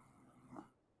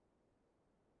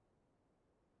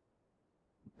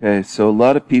 Okay, so a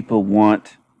lot of people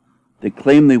they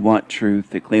claim they want truth,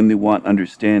 they claim they want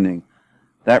understanding.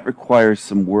 That requires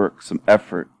some work, some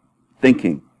effort,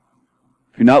 thinking.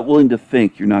 If you're not willing to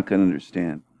think, you're not going to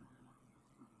understand.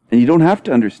 And you don't have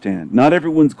to understand. Not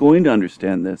everyone's going to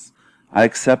understand this. I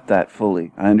accept that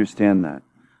fully. I understand that.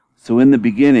 So in the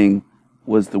beginning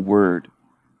was the Word.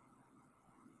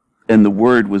 And the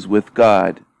Word was with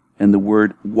God. and the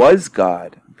Word was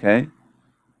God. Okay?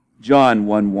 John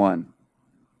 1:1.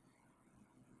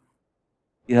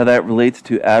 See how that relates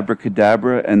to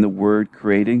abracadabra and the Word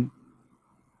creating?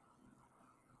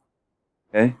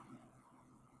 Okay?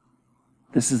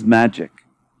 This is magic.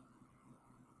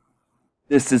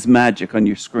 This is magic on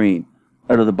your screen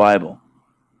out of the Bible.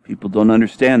 People don't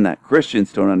understand that.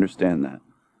 Christians don't understand that.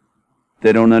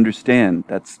 They don't understand.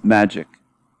 That's magic.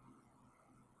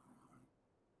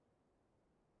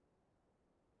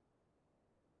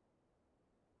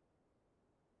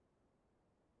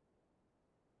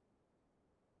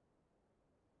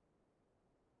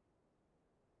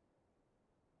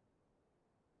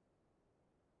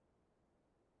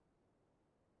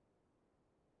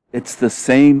 It's the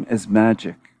same as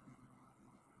magic.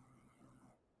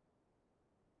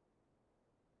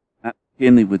 Matt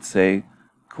McKinley would say,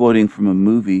 quoting from a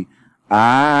movie,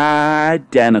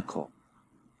 identical.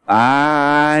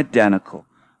 Identical.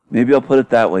 Maybe I'll put it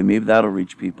that way. Maybe that'll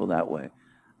reach people that way.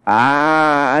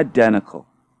 Identical.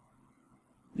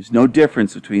 There's no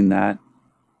difference between that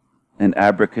and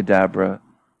abracadabra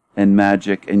and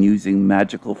magic and using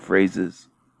magical phrases.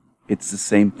 It's the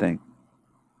same thing.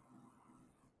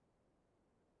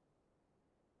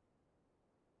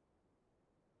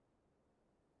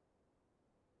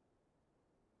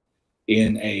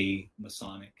 In a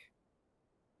Masonic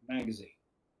magazine.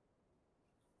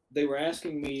 They were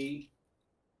asking me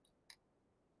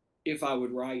if I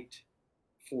would write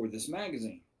for this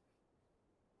magazine.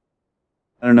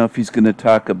 I don't know if he's going to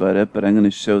talk about it, but I'm going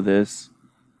to show this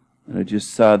that I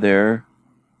just saw there.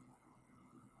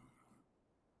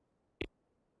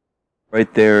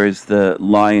 Right there is the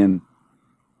lion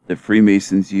that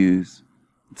Freemasons use.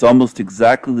 It's almost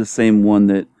exactly the same one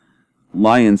that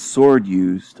Lion Sword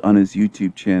used on his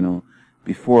YouTube channel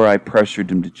before I pressured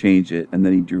him to change it, and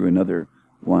then he drew another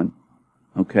one.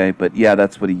 Okay, but yeah,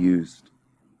 that's what he used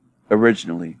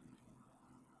originally.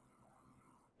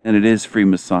 And it is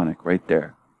Freemasonic right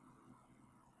there.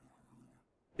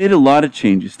 Made a lot of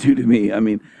changes due to me. I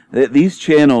mean, these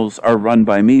channels are run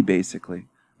by me, basically.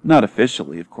 Not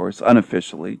officially, of course,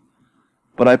 unofficially.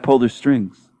 But I pull their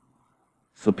strings.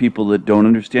 So people that don't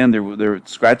understand, they're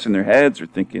scratching their heads or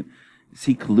thinking, is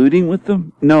he colluding with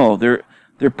them? No, they're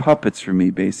puppets for me,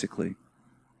 basically.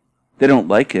 They don't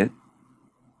like it.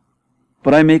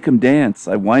 But I make them dance.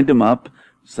 I wind them up,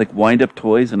 just like wind up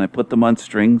toys, and I put them on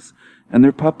strings, and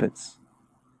they're puppets.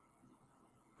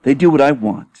 They do what I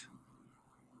want.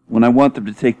 When I want them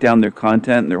to take down their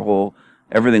content and their whole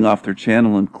everything off their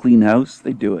channel and clean house,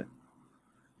 they do it.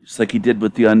 Just like he did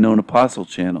with the Unknown Apostle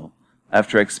channel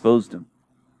after I exposed him.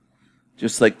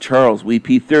 Just like Charles,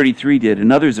 WP33 did,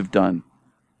 and others have done.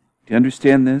 Do you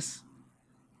understand this?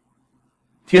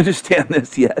 Do you understand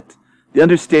this yet? Do you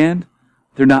understand?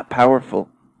 They're not powerful.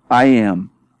 I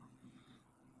am.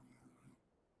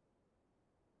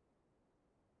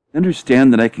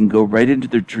 Understand that I can go right into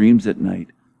their dreams at night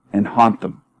and haunt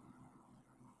them.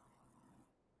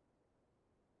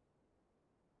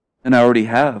 And I already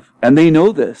have. And they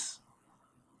know this.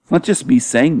 It's not just me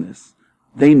saying this.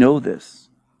 They know this.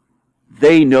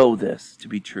 They know this to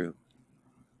be true.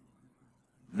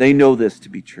 They know this to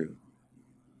be true.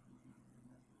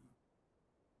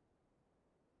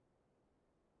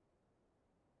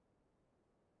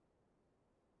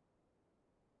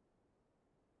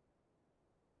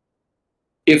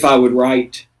 If I would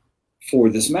write for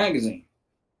this magazine.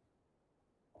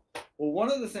 Well,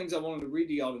 one of the things I wanted to read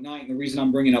to y'all tonight, and the reason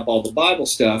I'm bringing up all the Bible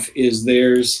stuff, is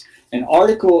there's an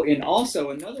article, and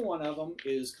also another one of them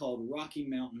is called Rocky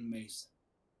Mountain Mason.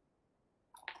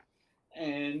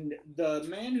 And the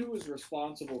man who was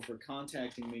responsible for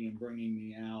contacting me and bringing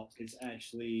me out is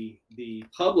actually the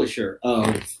publisher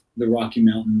of the Rocky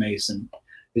Mountain Mason.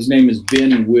 His name is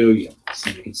Ben Williams.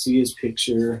 And you can see his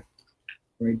picture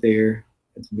right there.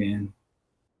 That's Ben.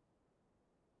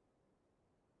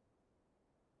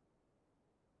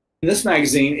 This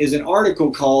magazine is an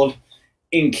article called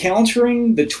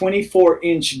Encountering the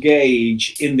 24-inch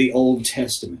Gauge in the Old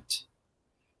Testament.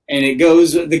 And it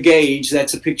goes, the gauge,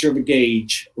 that's a picture of a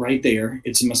gauge right there.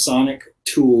 It's a Masonic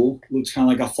tool, looks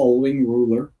kind of like a folding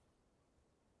ruler.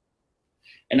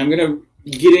 And I'm going to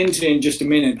get into it in just a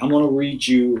minute. I'm going to read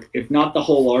you, if not the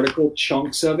whole article,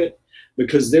 chunks of it,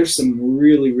 because there's some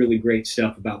really, really great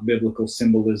stuff about biblical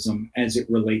symbolism as it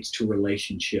relates to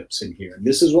relationships in here. And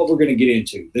this is what we're going to get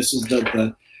into. This is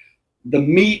the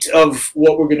meat of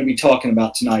what we're going to be talking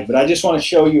about tonight. But I just want to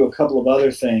show you a couple of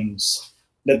other things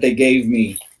that they gave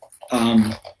me.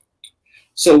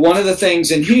 So one of the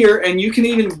things in here, and you can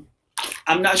even,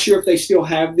 I'm not sure if they still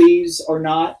have these or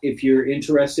not, if you're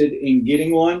interested in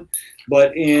getting one.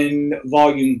 But in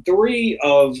volume 3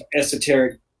 of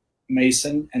Esoteric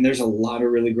Mason, and there's a lot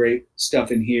of really great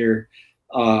stuff in here,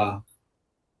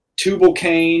 Tubal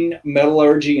Cain,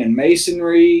 Metallurgy and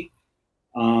Masonry,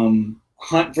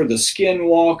 Hunt for the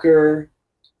Skinwalker,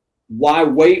 Why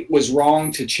Weight Was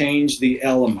Wrong to Change the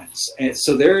Elements. And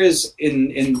so there is,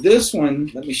 in this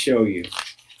one, let me show you.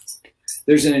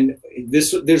 There's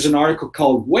an article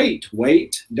called Wait,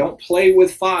 Don't Play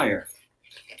with Fire.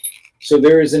 So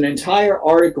there is an entire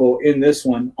article in this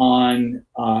one on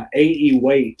A.E.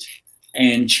 Waite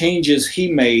and changes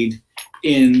he made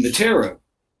in the tarot.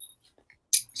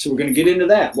 So we're going to get into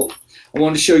that. Well, I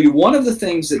want to show you one of the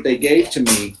things that they gave to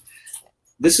me.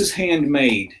 This is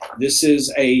handmade. This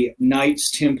is a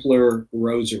Knights Templar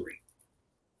rosary.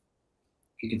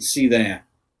 You can see that.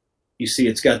 You see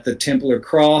it's got the Templar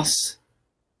cross.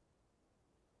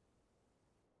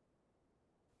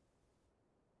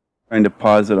 Trying to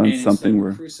pause it on and something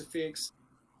where crucifix.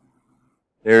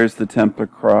 There's the Templar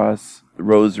cross, the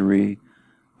rosary,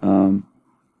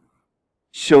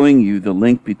 showing you the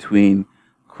link between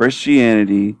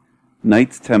Christianity,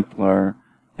 Knights Templar,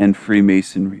 and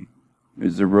Freemasonry.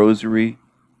 There's the rosary,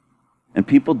 and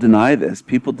people deny this.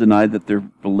 People deny that they're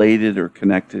related or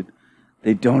connected.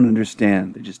 They don't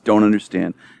understand. They just don't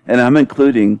understand. And I'm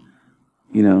including,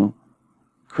 you know,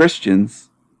 Christians,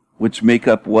 which make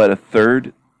up, what, a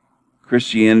third?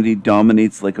 Christianity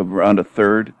dominates like around a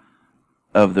third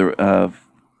of the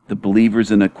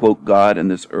believers in a, quote, God in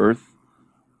this earth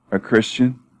are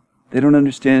Christian. They don't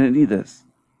understand any of this.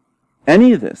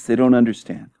 Any of this, they don't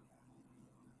understand.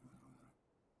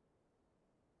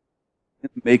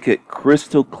 Make it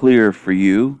crystal clear for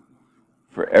you,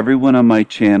 for everyone on my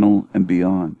channel and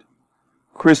beyond.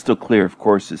 Crystal clear, of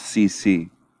course, is CC.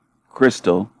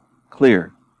 Crystal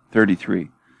clear, 33.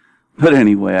 But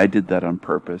anyway, I did that on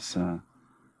purpose.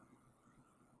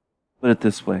 Put it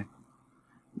this way.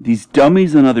 These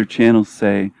dummies on other channels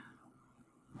say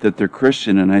that they're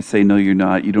Christian, and I say, no, you're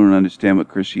not. You don't understand what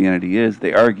Christianity is.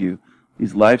 They argue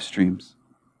these live streams.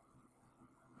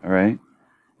 All right?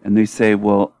 And they say,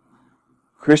 well,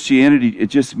 Christianity, it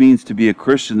just means to be a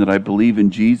Christian that I believe in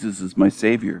Jesus as my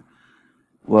Savior.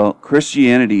 Well,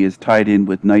 Christianity is tied in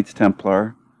with Knights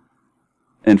Templar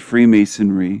and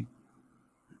Freemasonry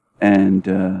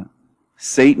and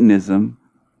Satanism,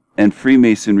 and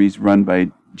Freemasonry is run by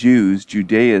Jews,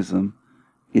 Judaism.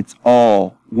 It's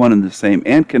all one and the same,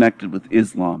 and connected with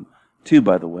Islam, too,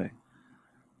 by the way.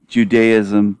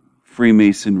 Judaism,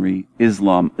 Freemasonry,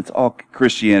 Islam, it's all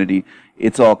Christianity.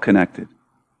 It's all connected.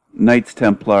 Knights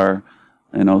Templar,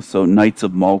 and also Knights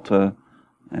of Malta,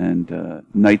 and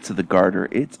Knights of the Garter.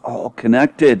 It's all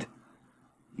connected.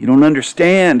 You don't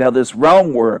understand how this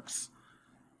realm works.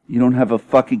 You don't have a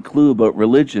fucking clue about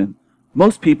religion.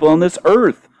 Most people on this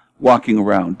earth walking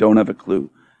around don't have a clue,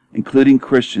 including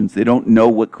Christians. They don't know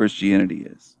what Christianity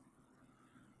is.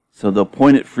 So they'll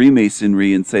point at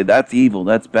Freemasonry and say, that's evil,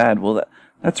 that's bad. Well,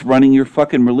 that's running your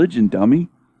fucking religion, dummy.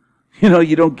 You know,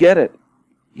 you don't get it.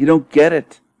 You don't get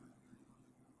it.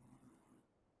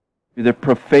 You're the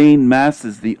profane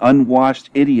masses, the unwashed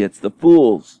idiots, the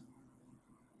fools.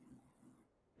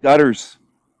 Gutters.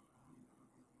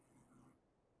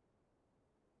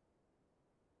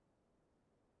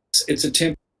 It's a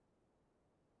temple.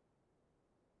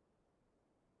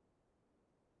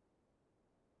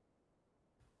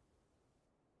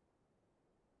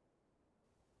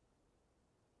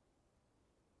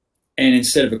 And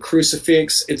instead of a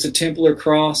crucifix, it's a Templar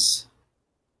cross.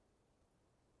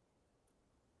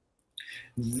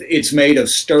 It's made of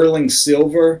sterling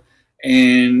silver,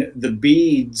 and the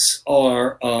beads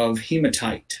are of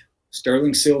hematite.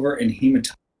 Sterling silver and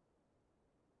hematite.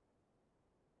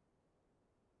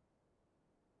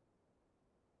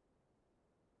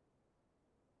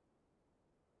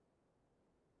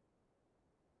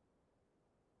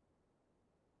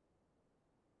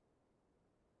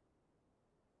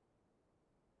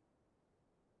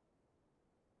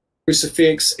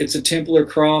 Crucifix, it's a Templar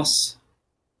cross.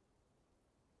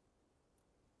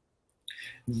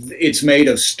 It's made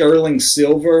of sterling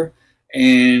silver,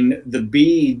 and the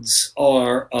beads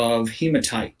are of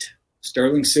hematite.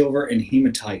 Sterling silver and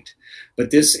hematite.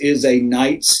 But this is a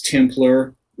Knights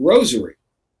Templar rosary.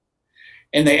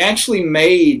 And they actually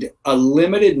made a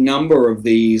limited number of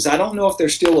these. I don't know if they're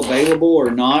still available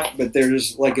or not, but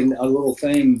there's like a little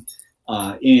thing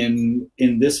in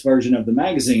this version of the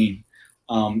magazine.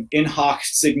 In hoc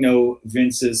signo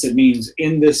vinces, it means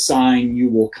in this sign you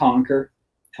will conquer,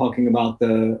 talking about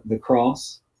the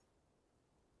cross.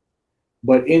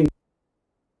 But in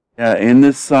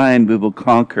this sign we will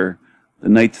conquer, the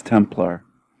Knights Templar.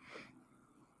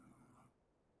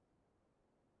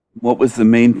 What was the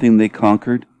main thing they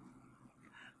conquered?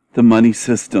 The money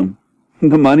system.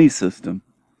 The money system.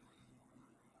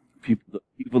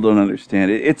 People don't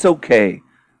understand it. It's okay.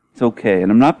 It's okay. And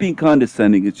I'm not being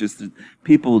condescending. It's just that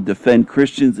people defend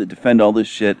Christians, that defend all this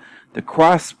shit. The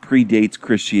cross predates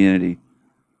Christianity.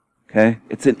 Okay?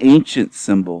 It's an ancient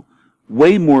symbol.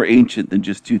 Way more ancient than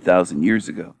just 2,000 years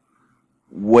ago.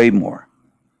 Way more.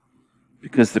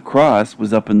 Because the cross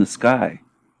was up in the sky.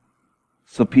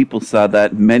 So people saw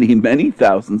that many, many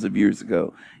thousands of years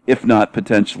ago, if not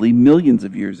potentially millions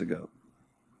of years ago.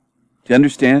 Do you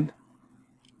understand?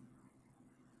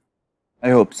 I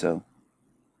hope so.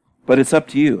 But it's up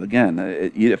to you. Again,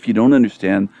 if you don't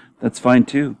understand, that's fine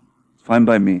too. It's fine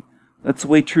by me. That's the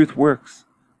way truth works.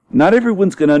 Not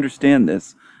everyone's going to understand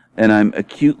this, and I'm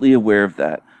acutely aware of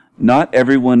that. Not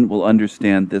everyone will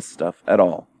understand this stuff at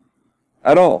all.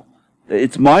 At all.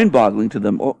 It's mind-boggling to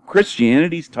them. Oh,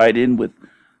 Christianity's tied in with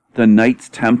the Knights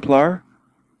Templar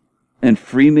and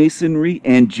Freemasonry,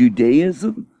 and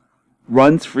Judaism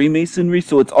runs Freemasonry,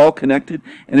 so it's all connected.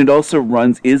 And it also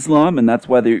runs Islam, and that's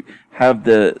why they have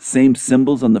the same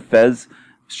symbols on the Fez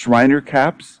Shriner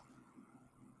caps.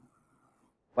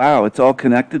 Wow, it's all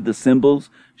connected. The symbols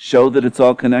show that it's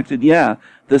all connected. Yeah,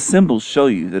 the symbols show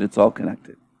you that it's all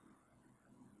connected.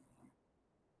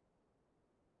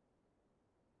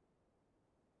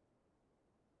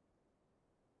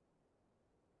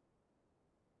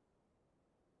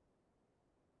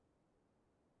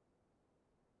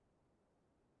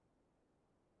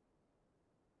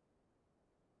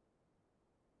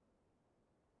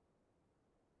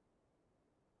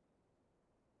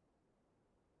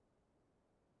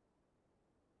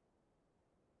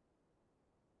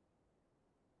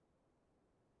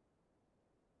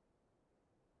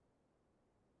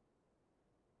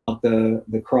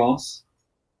 The cross.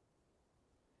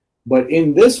 But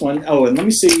in this one, oh, and let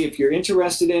me see, if you're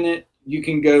interested in it, you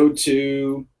can go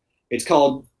to, it's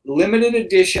called Limited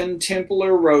Edition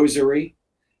Templar Rosary,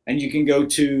 and you can go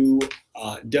to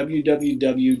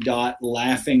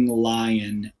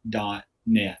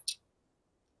www.laughinglion.net,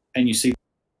 and you see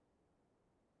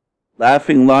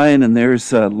Laughing Lion, and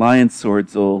there's Lion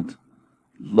Sword's old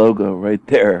logo right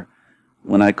there.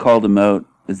 When I called him out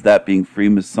as that being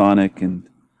Freemasonic, and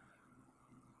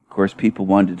of course people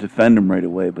wanted to defend him right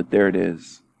away, but there it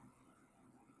is.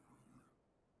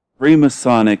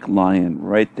 Freemasonic lion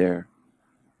right there.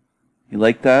 You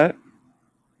like that?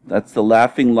 That's the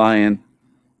Laughing Lion.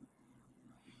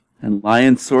 And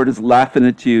Lion Sword is laughing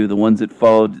at you, the ones that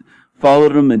followed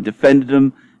him and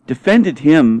defended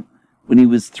him when he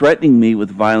was threatening me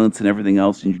with violence and everything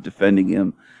else, and you're defending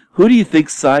him. Who do you think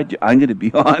side I'm going to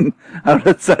be on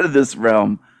outside of this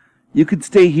realm? You could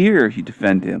stay here if you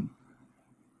defend him.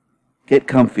 Get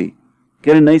comfy.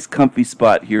 Get a nice comfy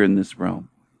spot here in this realm.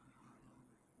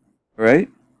 All right?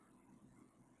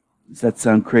 Does that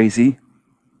sound crazy?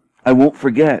 I won't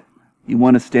forget. You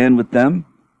want to stand with them?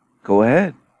 Go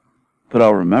ahead. But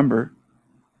I'll remember.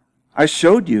 I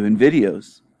showed you in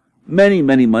videos many,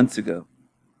 many months ago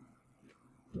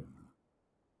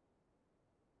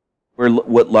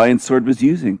what Lion Sword was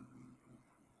using.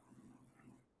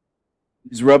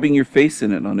 He's rubbing your face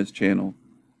in it on his channel.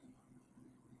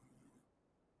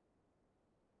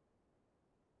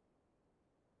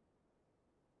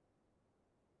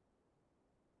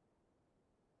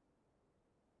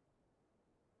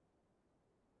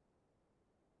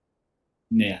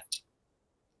 Net.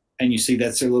 And you see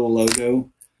that's their little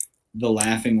logo, the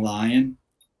Laughing Lion.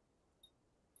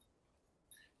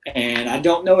 And I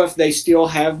don't know if they still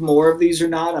have more of these or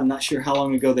not. I'm not sure how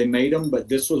long ago they made them, but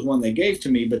this was one they gave to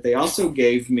me. But they also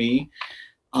gave me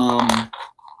the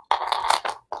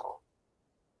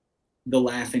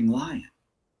Laughing Lion.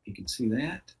 You can see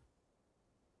that.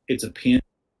 It's a pin.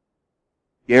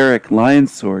 Derek, Lion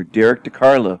Sword, Derek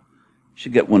DeCarlo.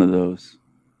 Should get one of those.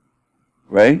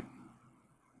 Right?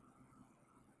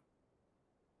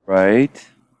 Right?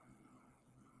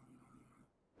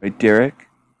 Right, Derek?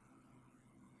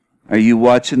 Are you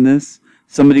watching this?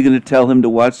 Somebody going to tell him to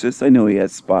watch this? I know he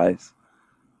has spies.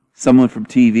 Someone from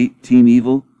Team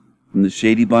Evil, from the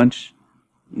Shady Bunch.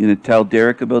 You going to tell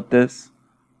Derek about this?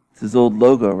 It's his old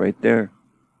logo right there.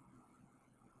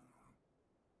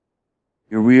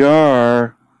 Here we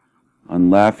are on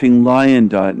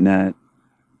LaughingLion.net.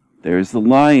 There's the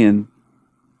lion.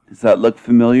 Does that look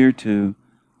familiar to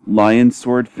Lion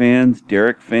Sword fans,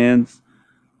 Derek fans,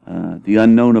 the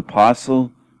Unknown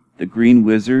Apostle, the Green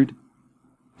Wizard,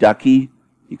 Ducky?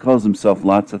 He calls himself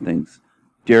lots of things.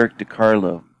 Derek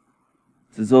DeCarlo.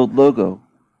 It's his old logo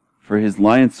for his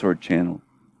Lion Sword channel.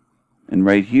 And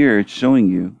right here, it's showing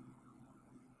you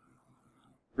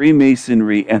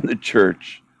Freemasonry and the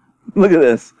Church. Look at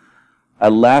this. A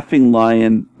Laughing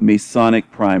Lion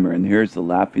Masonic primer. And here's the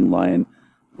Laughing Lion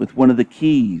with one of the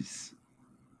keys.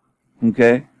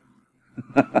 Okay?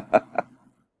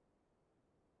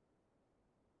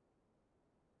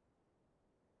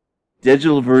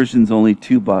 Digital version's only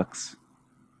 $2.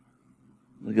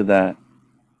 Look at that.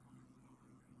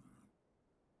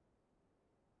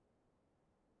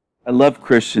 I love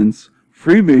Christians.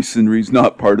 Freemasonry's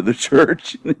not part of the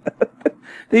church.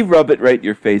 They rub it right in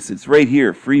your face. It's right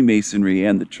here, Freemasonry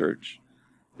and the church.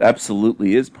 It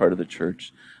absolutely is part of the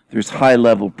church. There's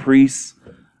high-level priests,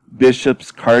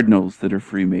 bishops, cardinals that are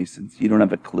Freemasons. You don't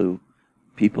have a clue.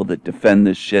 People that defend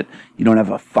this shit, you don't have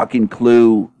a fucking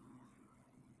clue.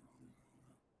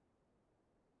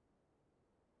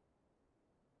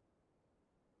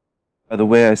 By the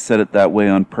way, I said it that way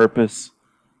on purpose.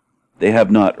 They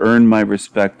have not earned my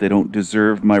respect. They don't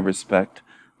deserve my respect.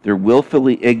 They're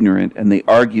willfully ignorant, and they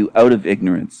argue out of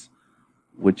ignorance,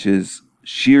 which is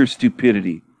sheer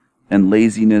stupidity and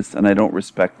laziness, and I don't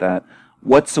respect that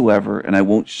whatsoever, and I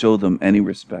won't show them any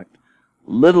respect.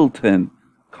 Littleton,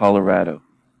 Colorado.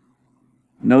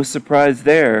 No surprise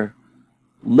there.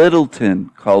 Littleton,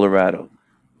 Colorado.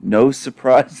 No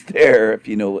surprise there if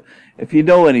you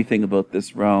know anything about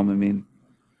this realm. I mean,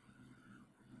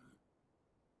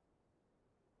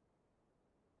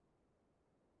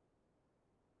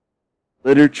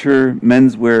 literature,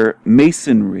 menswear,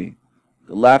 masonry.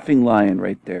 The Laughing Lion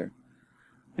right there.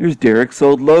 There's Derek's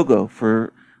old logo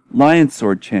for Lion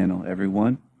Sword channel,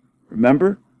 everyone.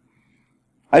 Remember?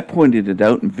 I pointed it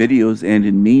out in videos and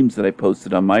in memes that I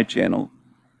posted on my channel.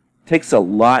 It takes a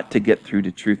lot to get through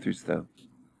to truthers, though.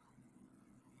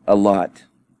 A lot.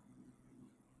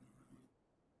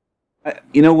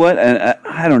 You know what?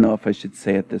 I don't know if I should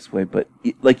say it this way, but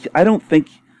I don't think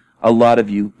a lot of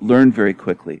you learn very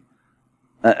quickly.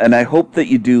 And I hope that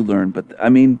you do learn, but I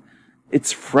mean,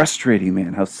 it's frustrating,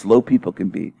 man, how slow people can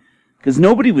be. Because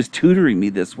nobody was tutoring me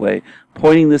this way,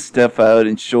 pointing this stuff out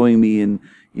and showing me and,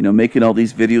 making all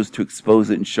these videos to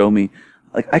expose it and show me.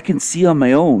 Like, I can see on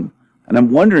my own. And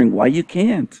I'm wondering why you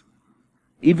can't.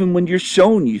 Even when you're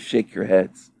shown, you shake your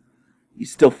heads. You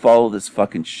still follow this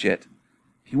fucking shit.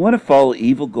 If you want to follow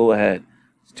evil, go ahead.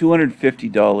 It's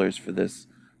 $250 for this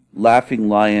Laughing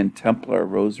Lion Templar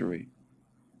rosary.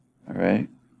 All right?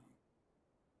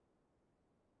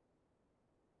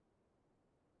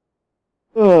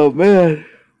 Oh, man.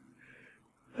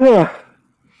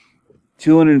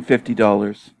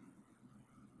 $250.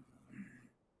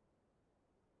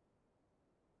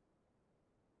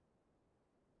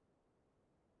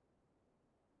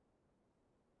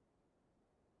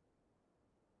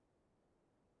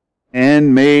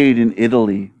 Handmade in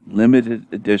Italy, limited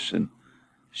edition.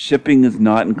 Shipping is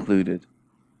not included.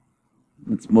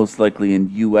 It's most likely in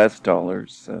US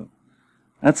dollars, so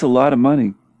that's a lot of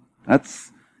money.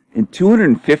 That's in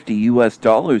 250 US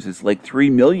dollars is like 3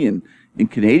 million in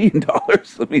Canadian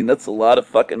dollars. I mean, that's a lot of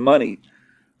fucking money.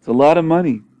 It's a lot of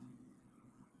money.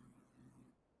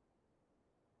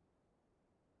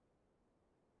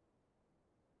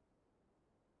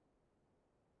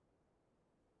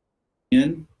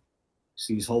 In,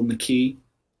 so he's holding the key,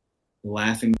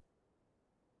 laughing.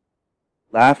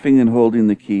 Laughing and holding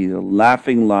the key, the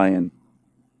Laughing Lion.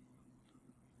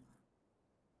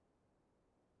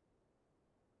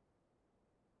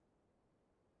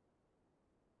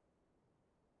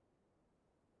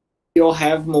 You'll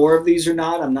have more of these or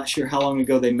not. I'm not sure how long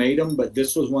ago they made them, but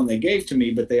this was one they gave to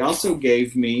me. But they also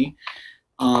gave me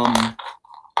the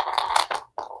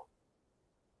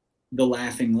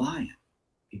Laughing Lion.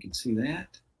 You can see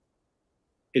that.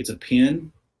 It's a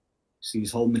pin. See,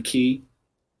 he's holding the key.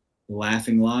 The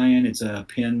Laughing Lion. It's a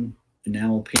pin,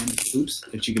 enamel pin. Oops,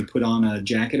 that you can put on a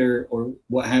jacket or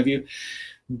what have you.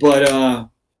 But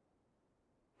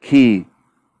key,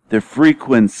 the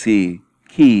frequency.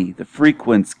 Key, the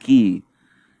frequency key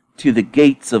to the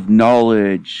gates of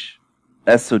knowledge,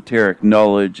 esoteric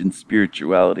knowledge and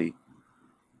spirituality.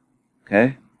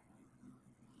 Okay?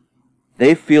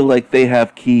 They feel like they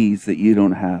have keys that you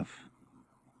don't have,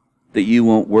 that you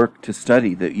won't work to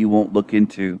study, that you won't look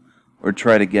into or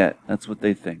try to get. That's what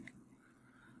they think.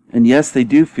 And yes, they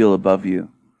do feel above you.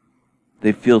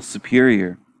 They feel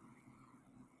superior.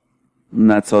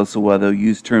 And that's also why they'll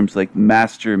use terms like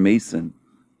Master Mason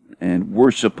and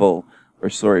worshipful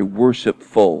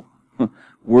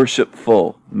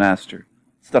worshipful master,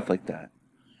 stuff like that.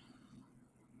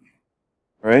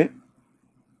 Right?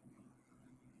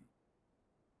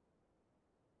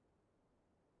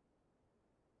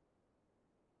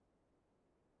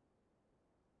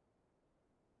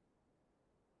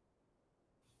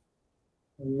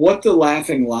 what the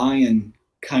laughing lion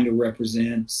kind of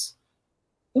represents.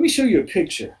 Let me show you a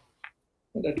picture.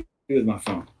 What did I do with my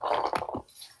phone?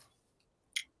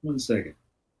 1 second.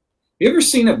 You ever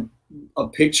seen a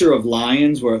picture of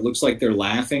lions where it looks like they're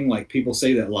laughing? Like people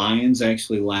say that lions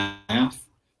actually laugh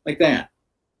like that.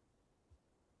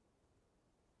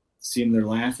 See them, they're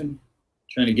laughing.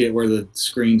 Trying to get it where the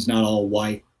screen's not all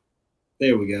white.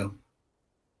 There we go.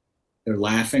 They're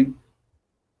laughing.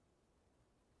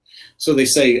 So they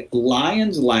say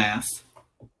lions laugh,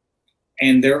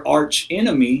 and their arch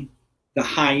enemy, the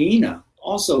hyena,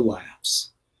 also laughs.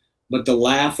 But the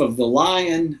laugh of the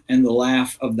lion and the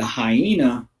laugh of the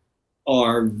hyena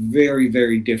are very,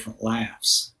 very different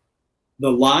laughs. The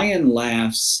lion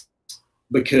laughs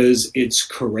because it's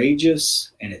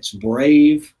courageous and it's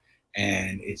brave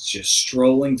and it's just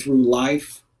strolling through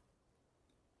life.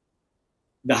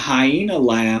 The hyena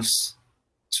laughs,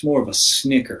 it's more of a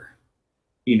snicker,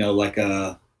 you know, like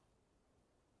a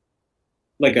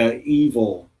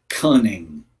evil,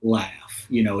 cunning laugh.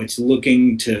 You know, it's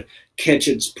looking to catch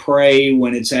its prey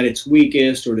when it's at its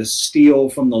weakest, or to steal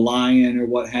from the lion or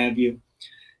what have you.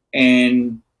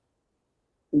 And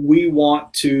we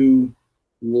want to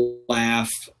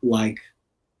laugh like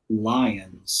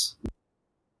lions.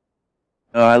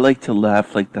 Oh, I like to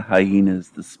laugh like the hyenas,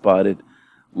 the spotted,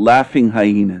 laughing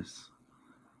hyenas.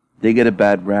 They get a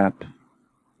bad rap.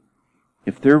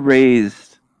 If they're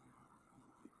raised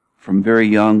from very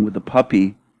young with a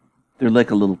puppy, they're like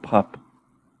a little pup.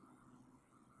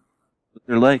 What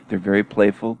they're like, they're very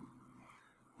playful.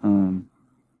 Do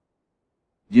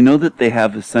you know that they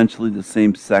have essentially the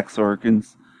same sex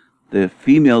organs? The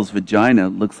female's vagina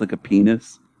looks like a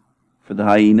penis for the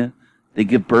hyena. They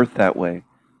give birth that way.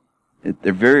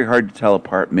 They're very hard to tell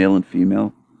apart, male and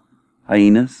female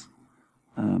hyenas.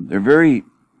 They're very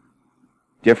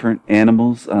different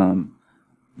animals.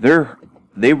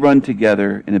 They run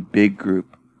together in a big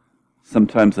group,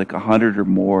 sometimes like 100 or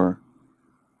more.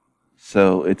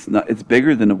 So it's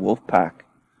bigger than a wolf pack,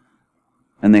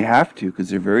 and they have to because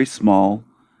they're very small,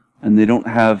 and they don't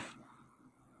have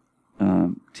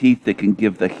teeth that can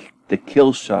give the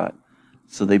kill shot.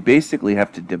 So they basically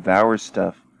have to devour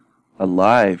stuff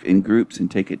alive in groups and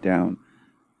take it down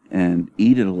and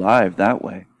eat it alive that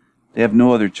way. They have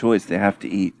no other choice. They have to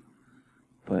eat.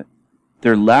 But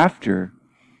their laughter,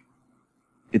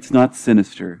 it's not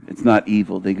sinister. It's not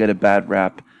evil. They get a bad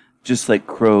rap just like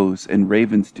crows and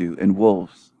ravens do, and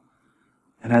wolves.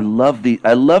 And I love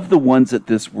the ones that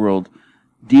this world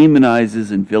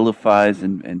demonizes and vilifies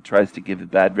and tries to give a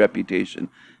bad reputation,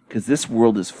 because this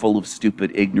world is full of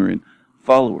stupid, ignorant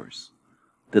followers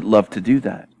that love to do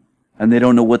that. And they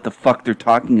don't know what the fuck they're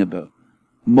talking about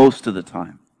most of the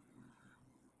time.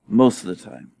 Most of the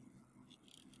time.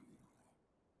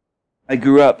 I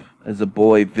grew up as a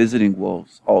boy visiting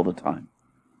wolves all the time.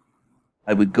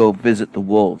 I would go visit the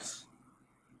wolves.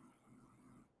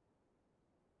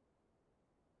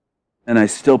 And I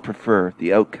still prefer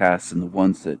the outcasts and the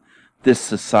ones that this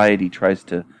society tries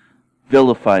to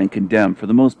vilify and condemn for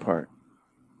the most part.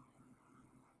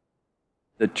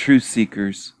 The truth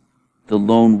seekers, the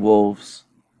lone wolves,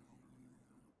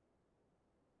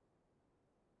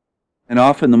 and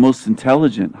often the most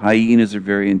intelligent. Hyenas are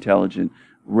very intelligent.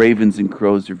 Ravens and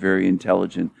crows are very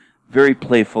intelligent, very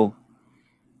playful.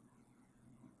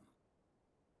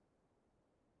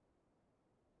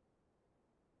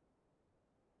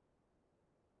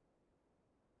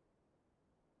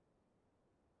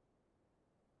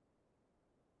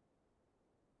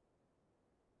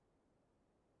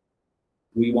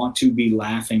 We want to be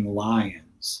laughing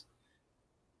lions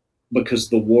because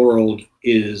the world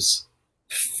is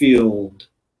filled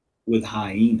with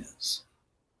hyenas.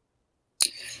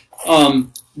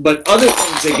 But other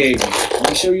things they gave me. Let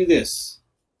me show you this.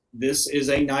 This is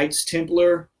a Knights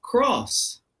Templar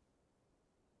cross.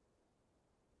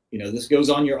 You know, this goes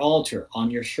on your altar, on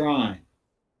your shrine.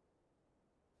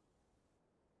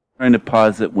 Trying to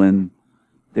pause it when,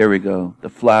 there we go, the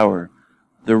flower,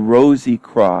 the rosy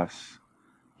cross.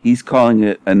 He's calling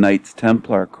it a Knights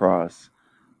Templar cross,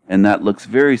 and that looks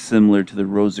very similar to the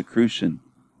Rosicrucian,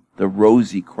 the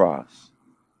rosy cross,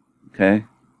 okay,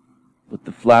 with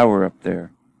the flower up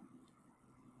there.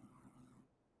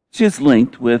 Which is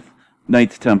linked with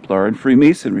Knights Templar and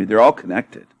Freemasonry. They're all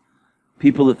connected.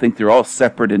 People that think they're all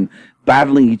separate and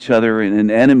battling each other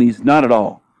and enemies, not at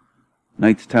all.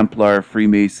 Knights Templar,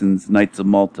 Freemasons, Knights of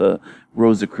Malta,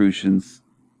 Rosicrucians.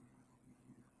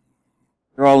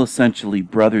 They're all essentially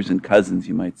brothers and cousins,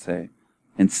 you might say,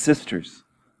 and sisters.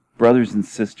 Brothers and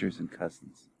sisters and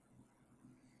cousins.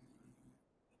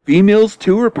 Females,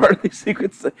 too, are part of the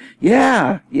secret society.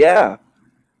 Yeah.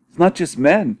 It's not just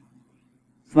men.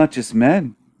 It's not just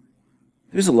men.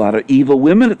 There's a lot of evil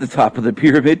women at the top of the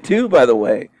pyramid too, by the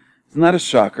way. It's not a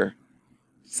shocker.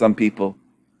 Some people,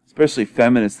 especially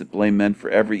feminists, that blame men for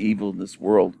every evil in this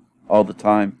world all the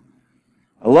time.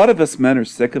 A lot of us men are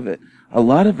sick of it. A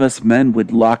lot of us men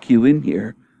would lock you in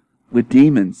here with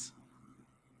demons.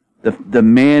 The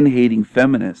man-hating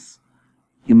feminists.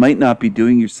 You might not be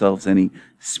doing yourselves any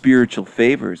spiritual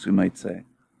favors, we might say.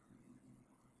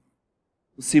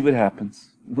 We'll see what happens.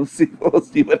 We'll see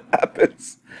what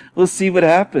happens. We'll see what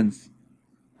happens.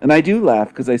 And I do laugh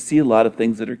because I see a lot of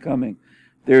things that are coming.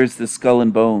 There's the skull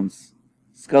and bones,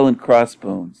 skull and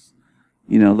crossbones.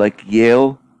 You know, like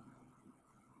Yale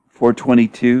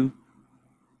 422,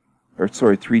 or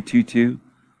sorry, 322,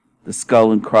 the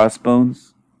skull and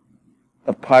crossbones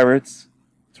of pirates.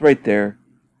 It's right there.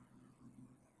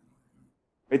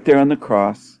 Right there on the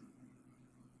cross.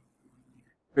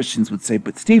 Christians would say,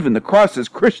 but Stephen, the cross is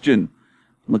Christian.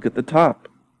 Look at the top.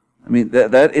 I mean,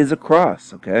 that is a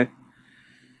cross, okay?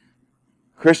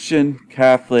 Christian,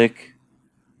 Catholic,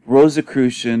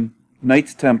 Rosicrucian,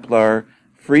 Knights Templar,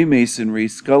 Freemasonry,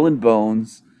 Skull and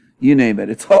Bones, you name it.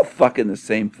 It's all fucking the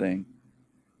same thing.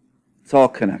 It's all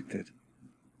connected.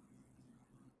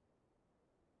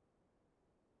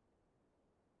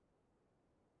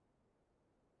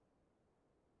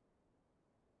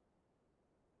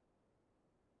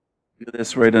 Look at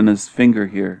this right on his finger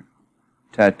here.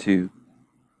 Tattoo.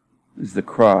 Is the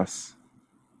cross.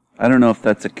 I don't know if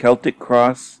that's a Celtic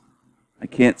cross. I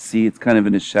can't see. It's kind of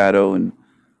in a shadow and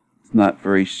it's not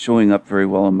very showing up very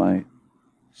well on my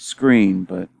screen,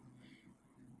 but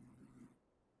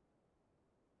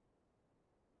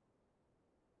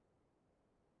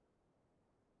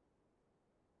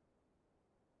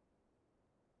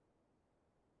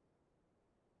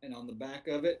and on the back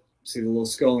of it, see the little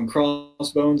skull and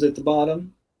crossbones at the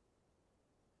bottom?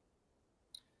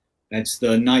 That's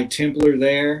the Knight Templar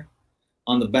there.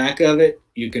 On the back of it,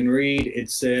 you can read,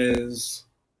 it says,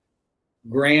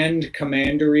 Grand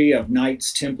Commandery of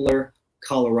Knights Templar,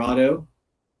 Colorado.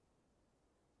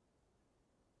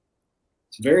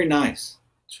 It's very nice.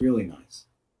 It's really nice.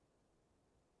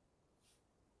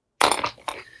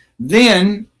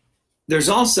 Then there's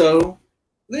also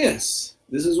this.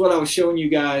 This is what I was showing you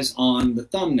guys on the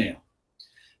thumbnail.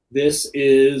 This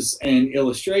is an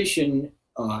illustration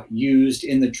used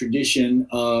in the tradition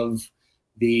of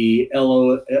the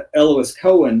Elois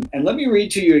Cohen. And let me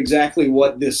read to you exactly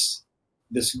what this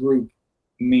group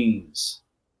means,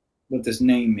 what this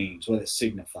name means, what it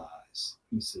signifies.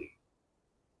 Let me see.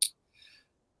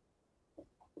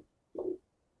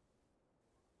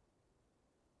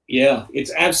 Yeah,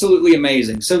 it's absolutely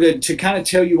amazing. So to kind of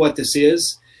tell you what this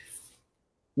is,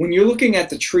 when you're looking at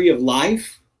the tree of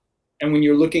life, and when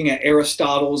you're looking at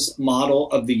Aristotle's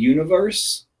model of the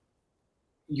universe,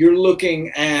 you're looking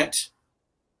at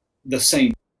the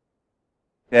same.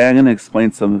 Yeah, I'm going to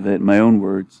explain some of it in my own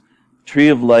words. Tree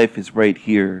of life is right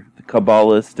here. The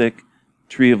Kabbalistic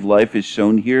tree of life is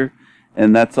shown here,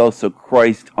 and that's also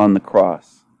Christ on the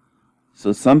cross.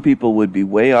 So some people would be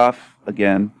way off,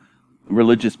 again,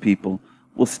 religious people.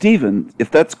 Well, Stephen,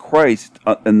 if that's Christ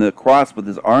and the cross with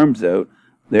his arms out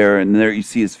there, and there you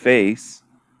see his face,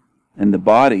 and the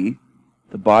body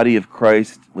of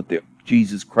Christ with the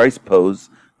Jesus Christ pose,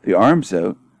 the arms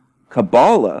out.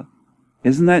 Kabbalah,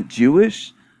 isn't that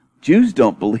Jewish? Jews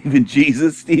don't believe in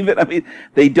Jesus, Stephen. I mean,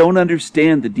 they don't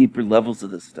understand the deeper levels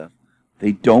of this stuff.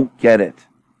 They don't get it.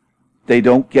 They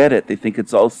don't get it. They think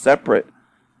it's all separate.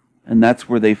 And that's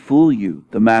where they fool you,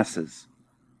 the masses.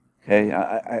 Okay?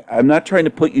 I'm not trying to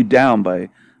put you down by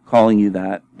calling you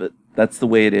that, but that's the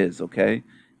way it is, okay?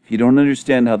 If you don't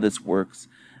understand how this works,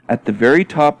 at the very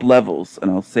top levels, and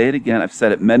I'll say it again, I've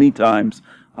said it many times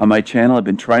on my channel, I've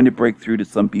been trying to break through to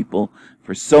some people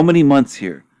for so many months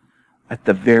here. At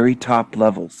the very top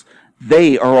levels,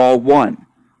 they are all one.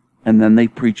 And then they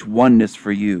preach oneness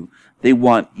for you. They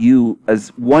want you,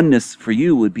 as oneness for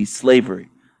you would be slavery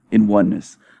in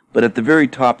oneness. But at the very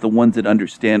top, the ones that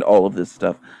understand all of this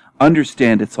stuff,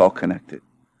 understand it's all connected.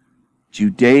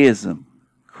 Judaism,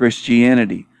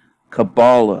 Christianity,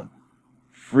 Kabbalah,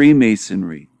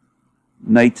 Freemasonry,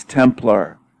 Knights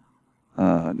Templar,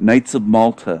 Knights of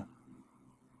Malta,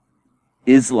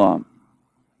 Islam,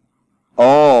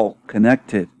 all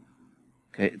connected.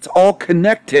 Okay, it's all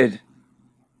connected.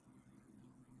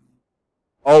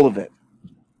 All of it.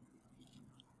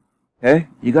 Okay,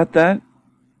 you got that?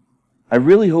 I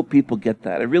really hope people get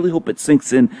that. I really hope it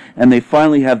sinks in and they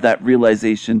finally have that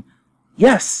realization.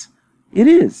 Yes, it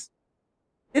is.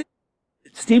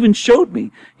 Stephen showed me.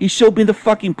 He showed me the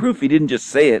fucking proof. He didn't just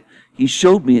say it. He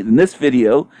showed me it in this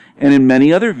video and in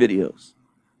many other videos.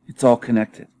 It's all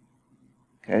connected.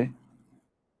 Okay?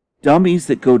 Dummies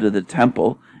that go to the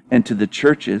temple and to the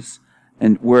churches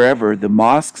and wherever, the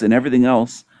mosques and everything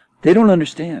else, they don't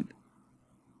understand.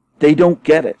 They don't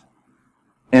get it.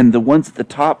 And the ones at the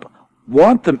top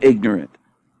want them ignorant.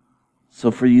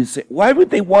 So for you to say, why would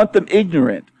they want them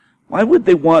ignorant? Why would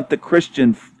they want the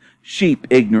Christian sheep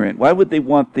ignorant? Why would they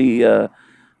want the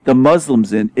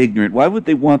Muslims ignorant? Why would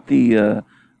they want the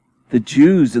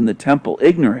Jews in the temple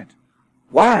ignorant?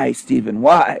 Why, Stephen?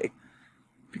 Why?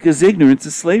 Because ignorance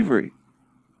is slavery.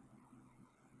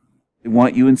 They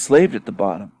want you enslaved at the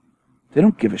bottom. They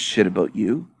don't give a shit about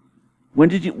you. Where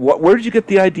did you get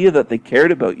the idea that they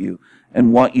cared about you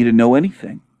and want you to know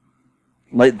anything?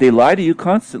 Like, they lie to you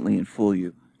constantly and fool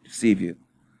you, deceive you.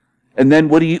 And then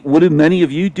what do many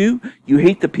of you do? You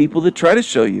hate the people that try to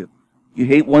show you. You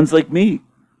hate ones like me.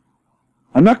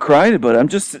 I'm not crying about it. I'm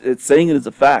just saying it as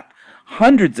a fact.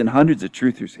 Hundreds and hundreds of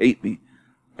truthers hate me.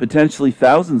 Potentially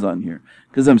thousands on here.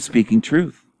 Because I'm speaking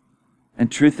truth. And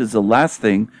truth is the last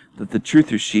thing that the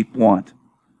truther sheep want.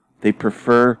 They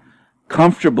prefer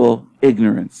comfortable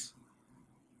ignorance.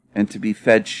 And to be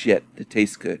fed shit that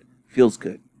tastes good. Feels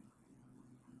good.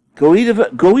 Go eat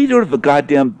out of a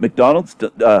goddamn McDonald's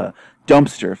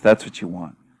dumpster if that's what you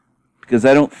want. Because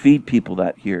I don't feed people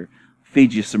that here. I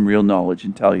feed you some real knowledge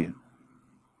and tell you.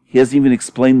 He hasn't even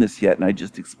explained this yet, and I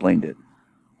just explained it.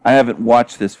 I haven't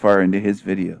watched this far into his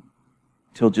video.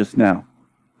 Till just now.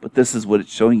 But this is what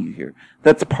it's showing you here.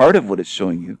 That's part of what it's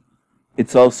showing you.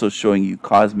 It's also showing you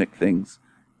cosmic things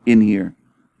in here.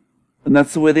 And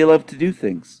that's the way they love to do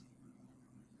things.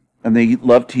 And they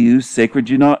love to use sacred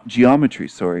geometry,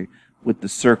 with the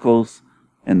circles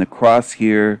and the cross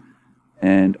here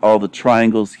and all the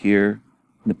triangles here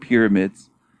and the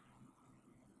pyramids.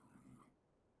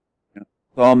 It's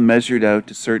all measured out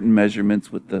to certain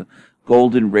measurements with the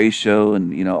golden ratio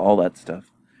and, all that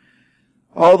stuff.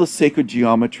 All the sacred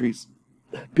geometries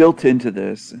built into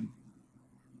this. And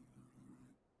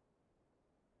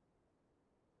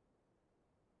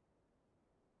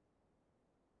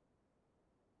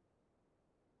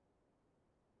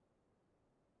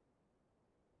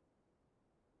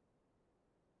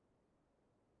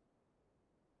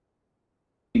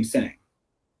thing.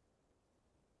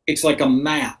 It's like a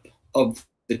map of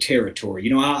the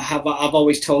territory. I've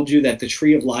always told you that the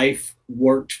Tree of Life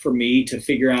worked for me to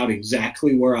figure out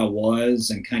exactly where I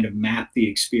was and kind of map the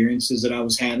experiences that I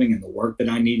was having and the work that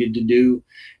I needed to do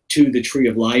to the Tree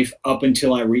of Life up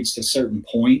until I reached a certain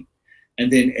point.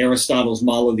 And then Aristotle's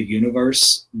model of the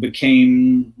universe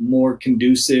became more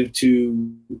conducive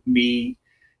to me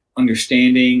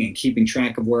understanding and keeping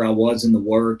track of where I was in the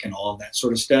work and all of that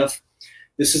sort of stuff.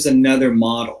 This is another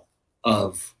model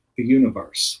of the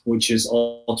universe, which is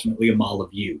ultimately a model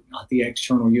of you, not the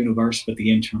external universe, but the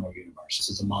internal universe. This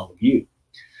is a model of you.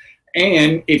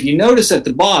 And if you notice at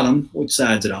the bottom, which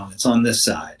side's it on? It's on this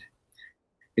side.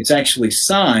 It's actually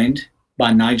signed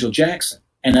by Nigel Jackson.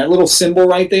 And that little symbol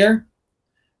right there,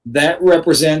 that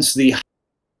represents the...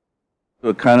 So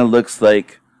it kind of looks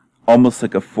like, almost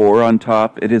like a 4 on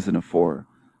top. It isn't a 4.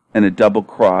 And a double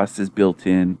cross is built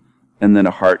in, and then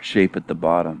a heart shape at the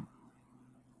bottom.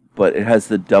 But it has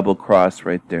the double cross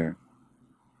right there.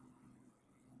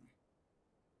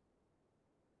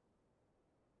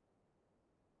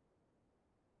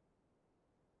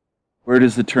 Where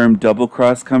does the term double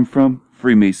cross come from?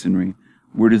 Freemasonry.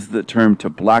 Where does the term to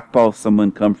blackball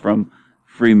someone come from?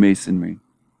 Freemasonry.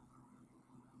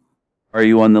 Are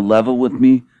you on the level with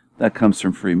me? That comes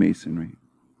from Freemasonry.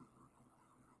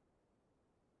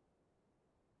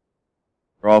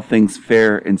 Are all things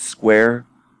fair and square?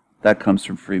 That comes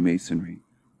from Freemasonry.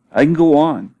 I can go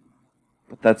on,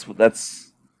 but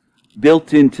that's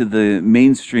built into the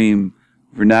mainstream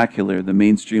vernacular, the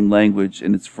mainstream language,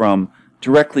 and it's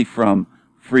directly from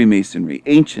Freemasonry.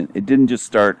 Ancient. It didn't just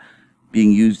start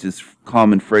being used as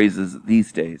common phrases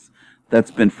these days.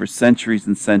 That's been for centuries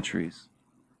and centuries.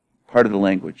 Part of the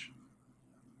language.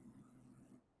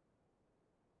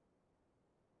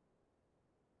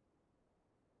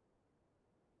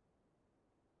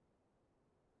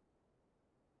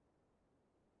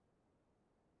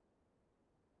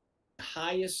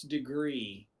 Highest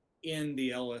degree in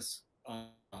the Ellis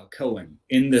Cohen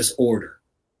in this order.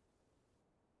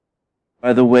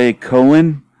 By the way,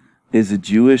 Cohen is a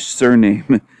Jewish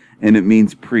surname and it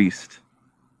means priest.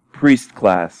 Priest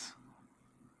class.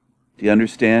 Do you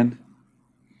understand?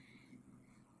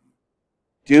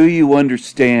 Do you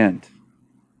understand?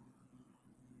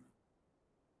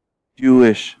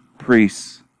 Jewish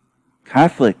priests,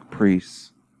 Catholic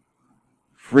priests,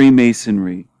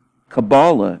 Freemasonry,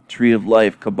 Kabbalah, Tree of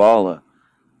Life, Kabbalah,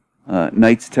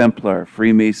 Knights Templar,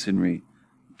 Freemasonry,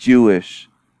 Jewish,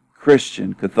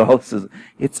 Christian, Catholicism.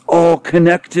 It's all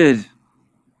connected.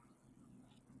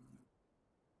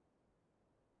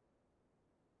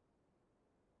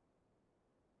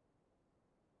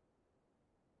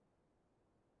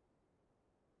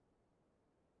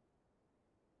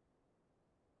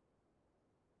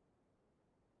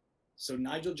 So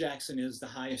Nigel Jackson is the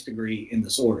highest degree in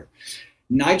this order.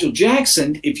 Nigel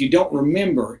Jackson, if you don't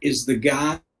remember, is the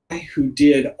guy who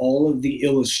did all of the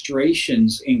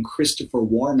illustrations in Christopher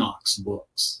Warnock's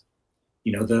books.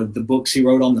 You know, the books he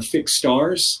wrote on the fixed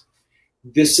stars.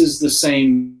 This is the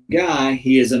same guy.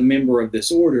 He is a member of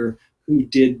this order who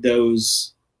did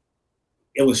those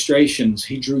illustrations.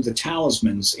 He drew the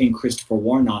talismans in Christopher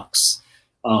Warnock's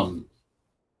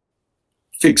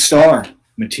fixed star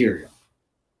material.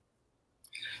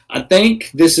 I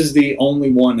think this is the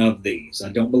only one of these. I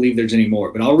don't believe there's any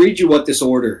more, but I'll read you what this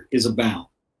order is about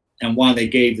and why they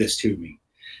gave this to me.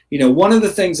 You know, one of the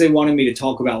things they wanted me to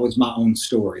talk about was my own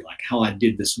story, like how I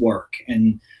did this work.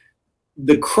 And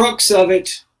the crux of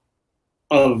it,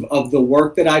 of the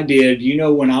work that I did, you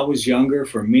know, when I was younger,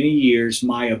 for many years,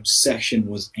 my obsession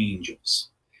was angels.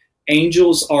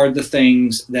 Angels are the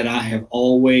things that I have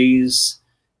always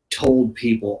told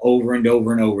people over and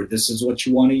over and over. This is what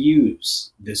you want to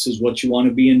use. This is what you want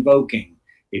to be invoking.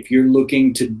 If you're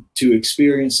looking to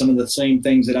experience some of the same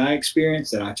things that I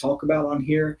experienced, that I talk about on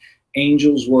here,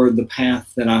 angels were the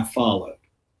path that I followed.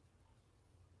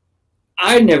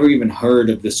 I had never even heard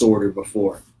of this order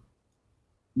before,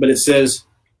 but it says,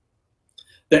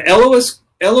 the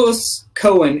Elohim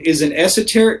Cohen is an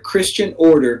esoteric Christian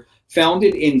order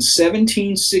founded in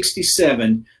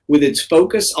 1767 with its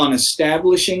focus on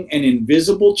establishing an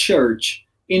invisible church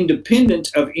independent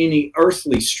of any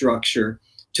earthly structure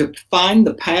to find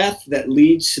the path that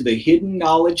leads to the hidden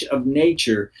knowledge of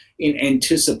nature in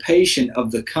anticipation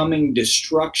of the coming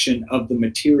destruction of the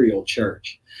material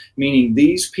church. Meaning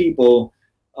these people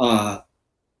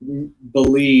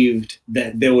believed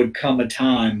that there would come a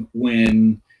time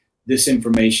when this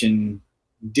information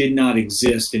did not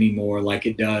exist anymore like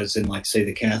it does in, like, say,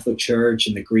 the Catholic Church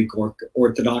and the Greek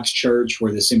Orthodox Church,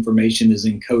 where this information is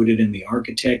encoded in the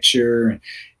architecture,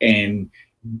 and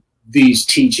these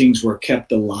teachings were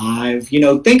kept alive. You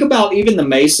know, think about even the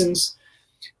Masons.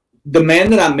 The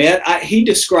man that I met, he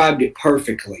described it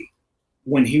perfectly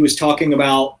when he was talking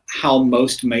about how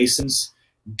most Masons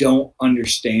don't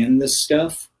understand this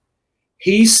stuff.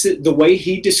 The way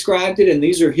he described it, and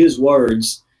these are his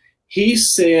words, he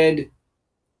said,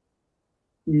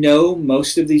 no,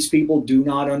 most of these people do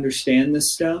not understand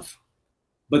this stuff.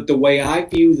 But the way I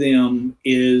view them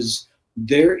is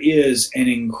there is an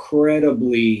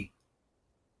incredibly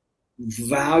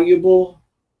valuable,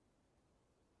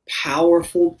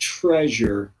 powerful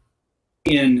treasure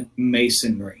in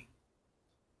Masonry.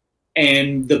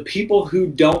 And the people who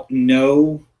don't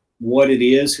know what it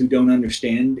is, who don't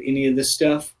understand any of this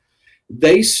stuff,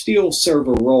 they still serve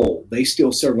a role. They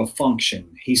still serve a function.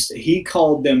 He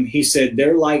called them, he said,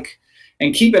 they're like,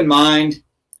 and keep in mind,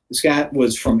 this guy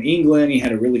was from England. He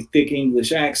had a really thick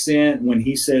English accent. When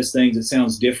he says things, it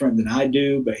sounds different than I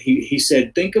do. But he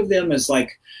said, think of them as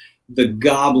like the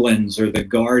goblins or the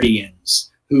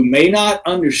guardians who may not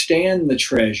understand the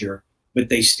treasure, but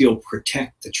they still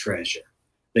protect the treasure.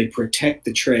 They protect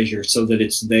the treasure so that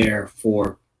it's there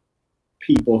for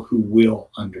people who will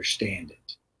understand it.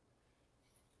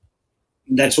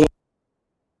 That's what.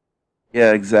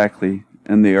 Yeah, exactly.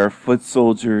 And they are foot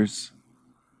soldiers.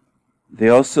 They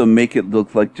also make it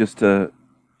look like just a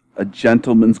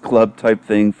gentleman's club type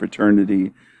thing,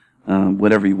 fraternity,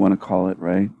 whatever you want to call it,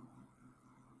 right?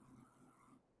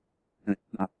 And it's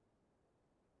not.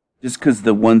 Just because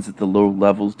the ones at the low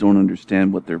levels don't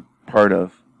understand what they're part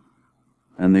of,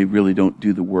 and they really don't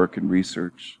do the work and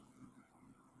research,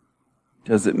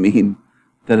 doesn't mean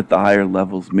that at the higher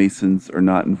levels, Masons are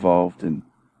not involved in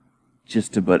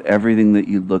just about everything that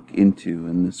you look into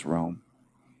in this realm.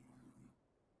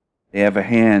 They have a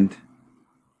hand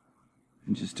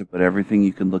in just about everything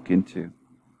you can look into,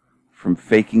 from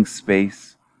faking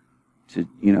space to,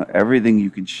 you know, everything you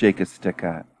can shake a stick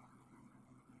at.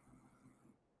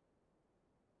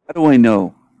 How do I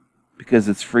know? Because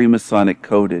it's Freemasonic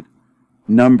coded.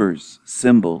 Numbers,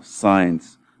 symbols,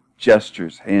 signs,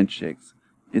 gestures, handshakes.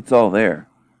 It's all there.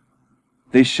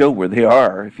 They show where they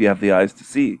are if you have the eyes to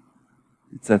see.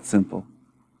 It's that simple.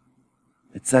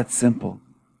 It's that simple.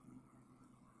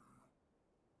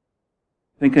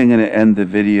 I think I'm going to end the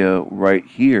video right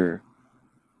here,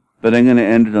 but I'm going to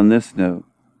end it on this note.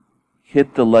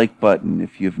 Hit the like button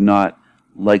if you've not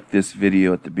liked this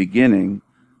video at the beginning.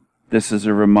 This is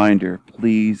a reminder.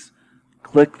 Please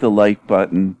click the like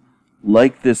button,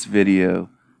 like this video.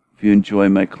 If you enjoy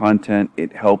my content,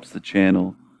 it helps the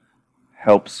channel,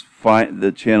 helps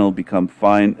the channel become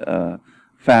found,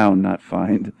 not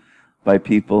find, by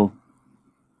people.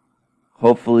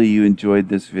 Hopefully you enjoyed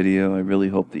this video. I really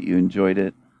hope that you enjoyed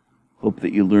it. Hope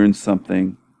that you learned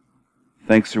something.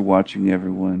 Thanks for watching,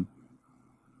 everyone.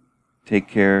 Take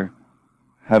care.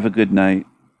 Have a good night.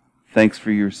 Thanks for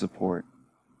your support.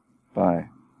 Bye.